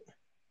opposite.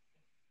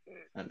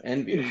 I'm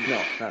envious.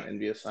 No, not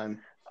envious. I'm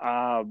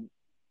Um,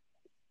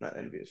 Not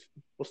envious.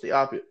 What's the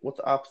opposite? What's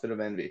the opposite of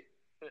envy?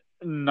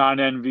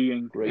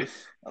 Non-envying.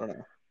 Grace? I don't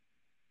know.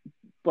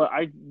 But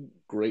I,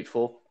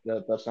 Grateful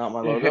that that's not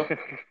my logo.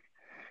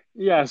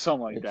 yeah,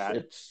 something like It's that.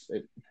 it's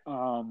it.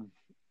 Um,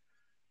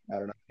 I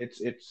don't know. It's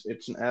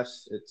an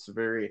S. It's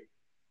very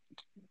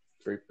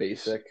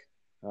basic.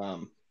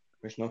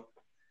 There's no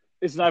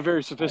it's not very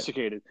I,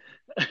 sophisticated.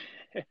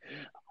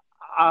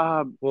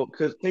 um, well,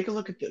 because take a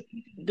look at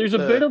there's a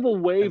bit of a at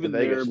wave the in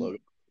there Vegas logo.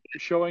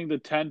 showing the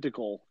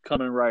tentacle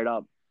coming right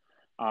up.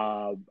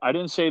 I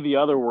didn't say the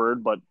other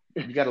word,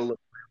 You got to look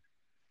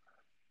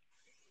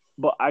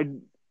but I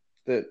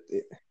you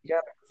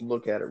got to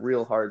look at it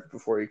real hard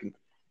before you can.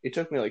 It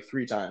took me like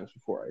 3 times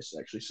before I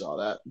actually saw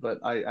that, but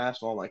I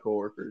asked all my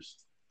coworkers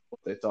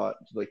what they thought.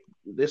 Like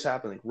this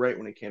happened like right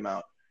when it came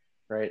out,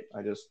 right?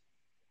 I just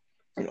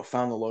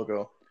found the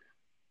logo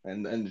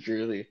and the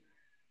jersey.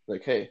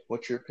 Like, hey,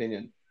 what's your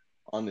opinion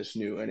on this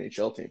new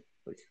NHL team?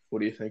 Like, what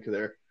do you think of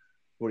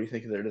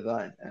their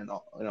design? And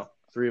all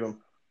three of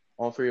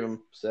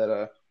them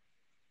said,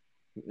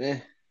 eh,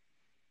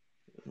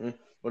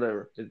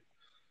 whatever.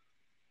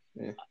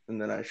 And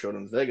then I showed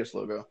them the Vegas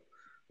logo.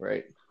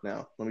 Right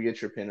now, let me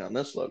get your opinion on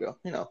this logo.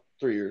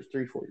 4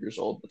 years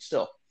old, but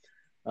still.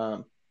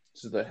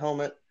 This is the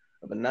helmet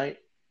of a knight,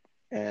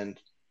 and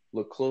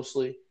look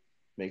closely,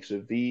 makes a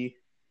V,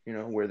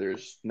 where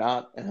there's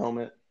not a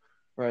helmet,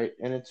 right?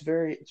 And it's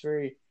very,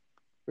 very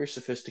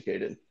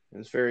sophisticated.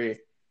 And it's very,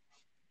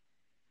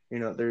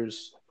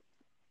 there's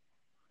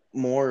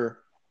more,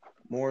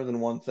 more than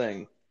one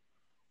thing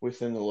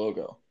within the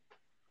logo,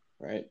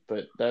 right?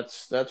 But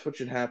that's what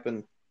should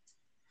happen,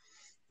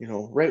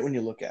 right when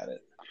you look at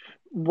it.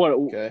 what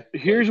Okay,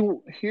 here's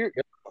here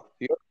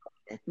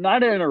not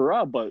to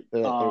interrupt, but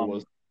there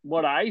was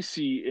what I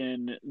see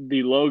in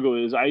the logo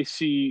is I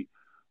see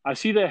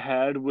the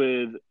head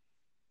with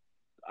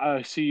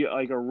I see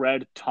like a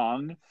red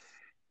tongue.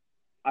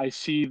 I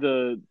see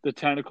the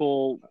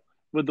tentacle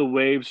with the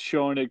waves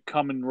showing it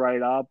coming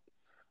right up.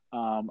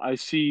 I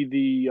see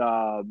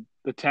the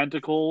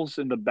tentacles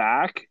in the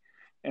back,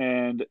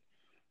 and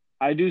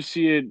I do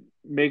see it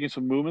making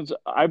some movements.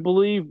 I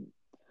believe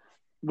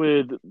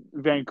with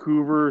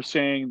Vancouver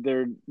saying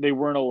they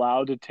weren't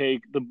allowed to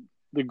take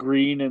the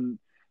green and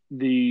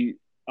the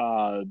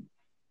uh,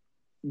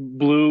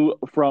 blue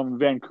from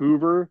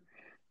Vancouver,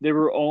 they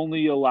were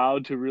only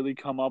allowed to really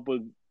come up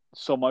with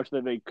so much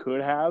that they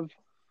could have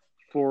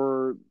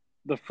for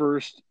the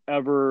first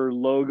ever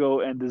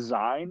logo and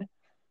design.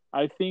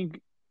 I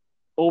think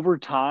over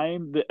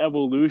time, the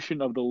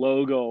evolution of the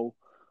logo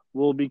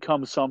will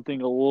become something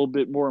a little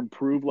bit more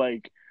improved.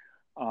 Like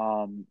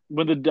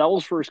when the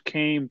Devils first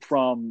came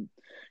from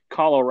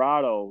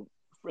Colorado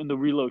in the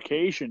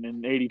relocation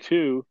in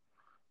 '82,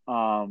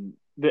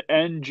 the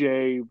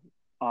NJ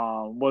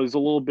was a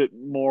little bit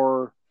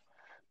more,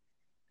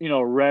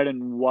 red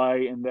and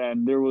white, and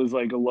then there was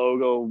like a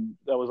logo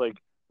that was like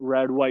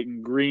red, white,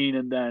 and green,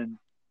 and then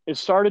it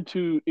started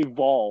to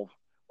evolve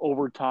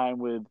over time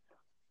with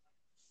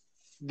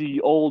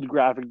the old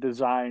graphic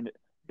design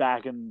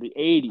back in the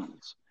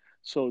 '80s.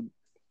 So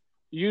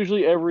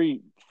usually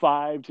every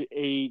 5 to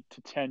 8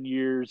 to 10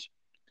 years,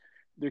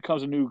 there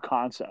comes a new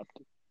concept.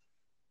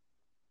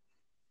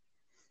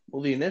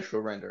 well the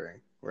initial rendering,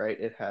 right?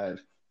 It had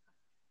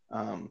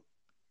um,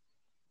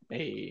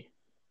 a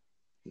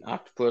an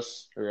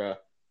octopus or a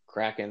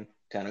kraken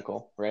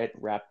tentacle, right,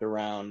 wrapped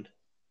around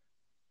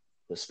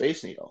the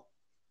Space Needle,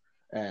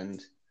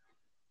 and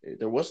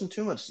there wasn't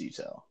too much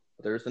detail.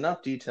 But there was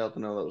enough detail to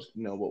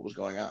know what was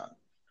going on,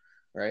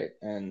 right?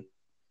 And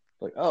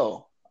like,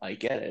 oh, I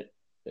get it.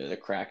 They're the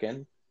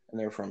Kraken, and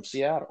they're from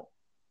Seattle.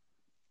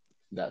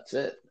 That's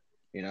it,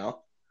 you know.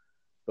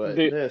 But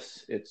They,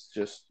 it's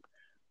just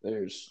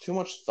there's too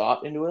much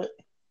thought into it,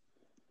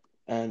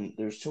 and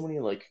there's too many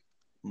like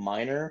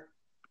minor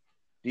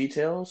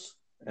details,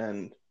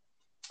 and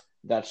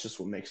that's just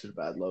what makes it a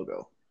bad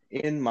logo,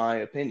 in my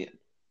opinion.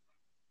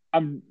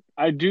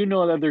 I do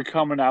know that they're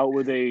coming out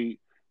with a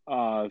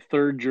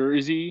third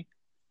jersey,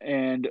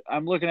 and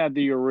I'm looking at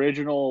the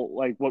original,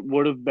 like what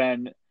would have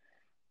been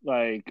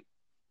like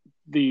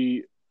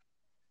the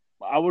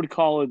I would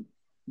call it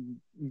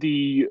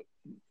the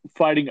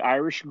Fighting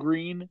Irish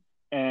green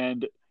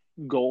and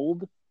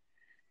gold.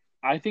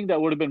 I think that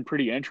would have been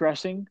pretty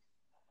interesting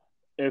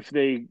if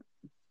they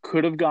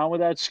could have gone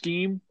with that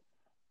scheme.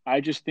 I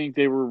just think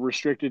they were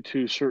restricted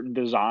to certain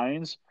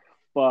designs,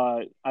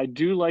 but I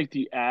do like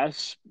the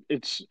S.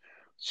 It's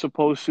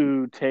supposed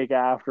to take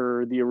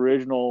after the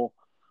original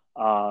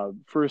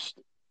first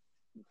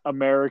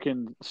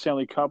American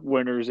Stanley Cup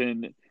winners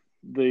in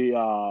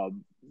the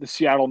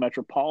Seattle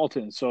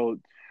Metropolitan. So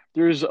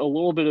there's a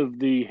little bit of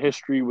the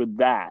history with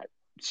that.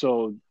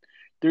 So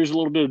there's a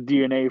little bit of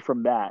DNA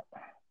from that,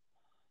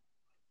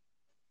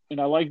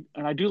 and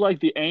I do like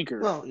the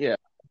anchor. Well, yeah,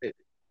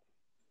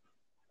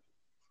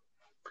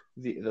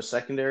 the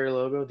secondary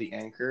logo, the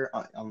anchor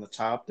on the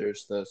top,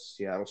 there's the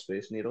Seattle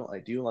Space Needle. I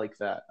do like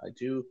that. I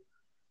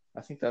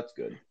think that's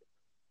good.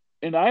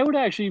 And I would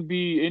actually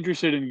be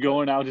interested in But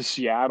going out to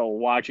Seattle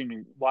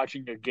watching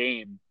a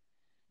game.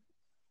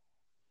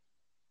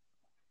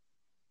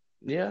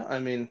 Yeah, I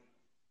mean,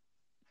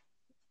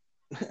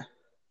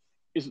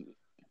 It's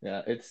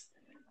yeah,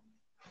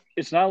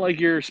 it's not like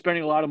you're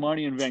spending a lot of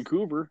money in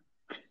Vancouver.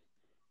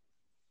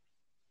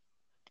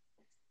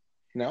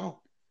 no,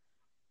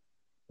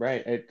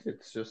 right.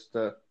 It's just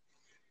I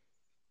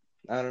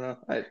don't know.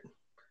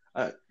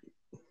 I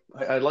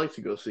I'd like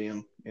to go see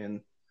him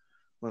in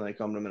when they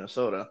come to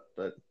Minnesota,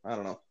 but I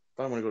don't know. If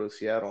I'm gonna go to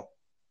Seattle,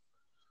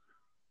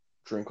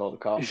 drink all the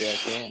coffee I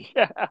can.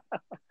 Yeah.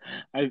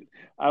 I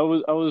I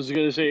was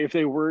gonna say if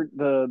they weren't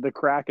the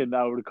Kraken,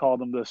 I would call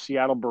them the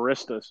Seattle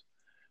Baristas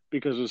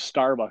because of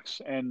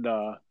Starbucks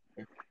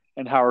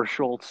and Howard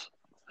Schultz.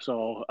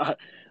 So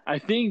I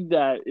think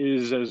that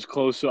is as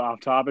close to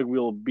off topic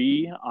we'll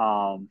be.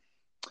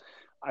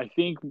 I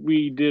think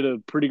we did a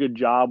pretty good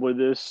job with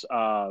this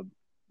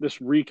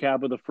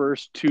recap of the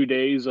first 2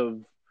 days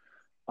of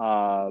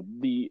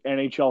the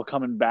NHL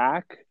coming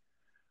back.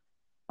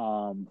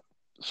 Um,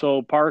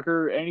 so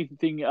Parker,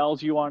 anything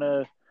else you want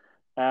to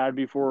add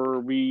before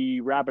we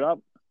wrap it up?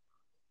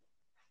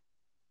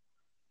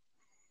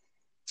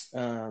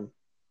 Um,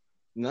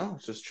 no,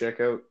 just check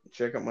out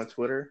my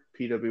Twitter,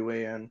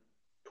 PWAN2020.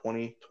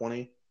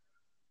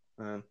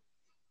 Um,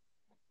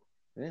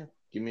 yeah,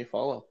 give me a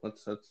follow.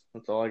 That's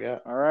all I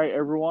got. All right,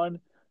 everyone,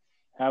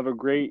 have a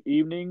great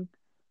evening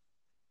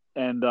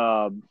and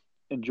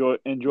enjoy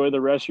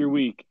the rest of your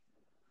week.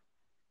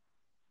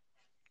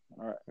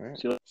 All right, All right,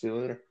 see you. see you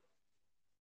later.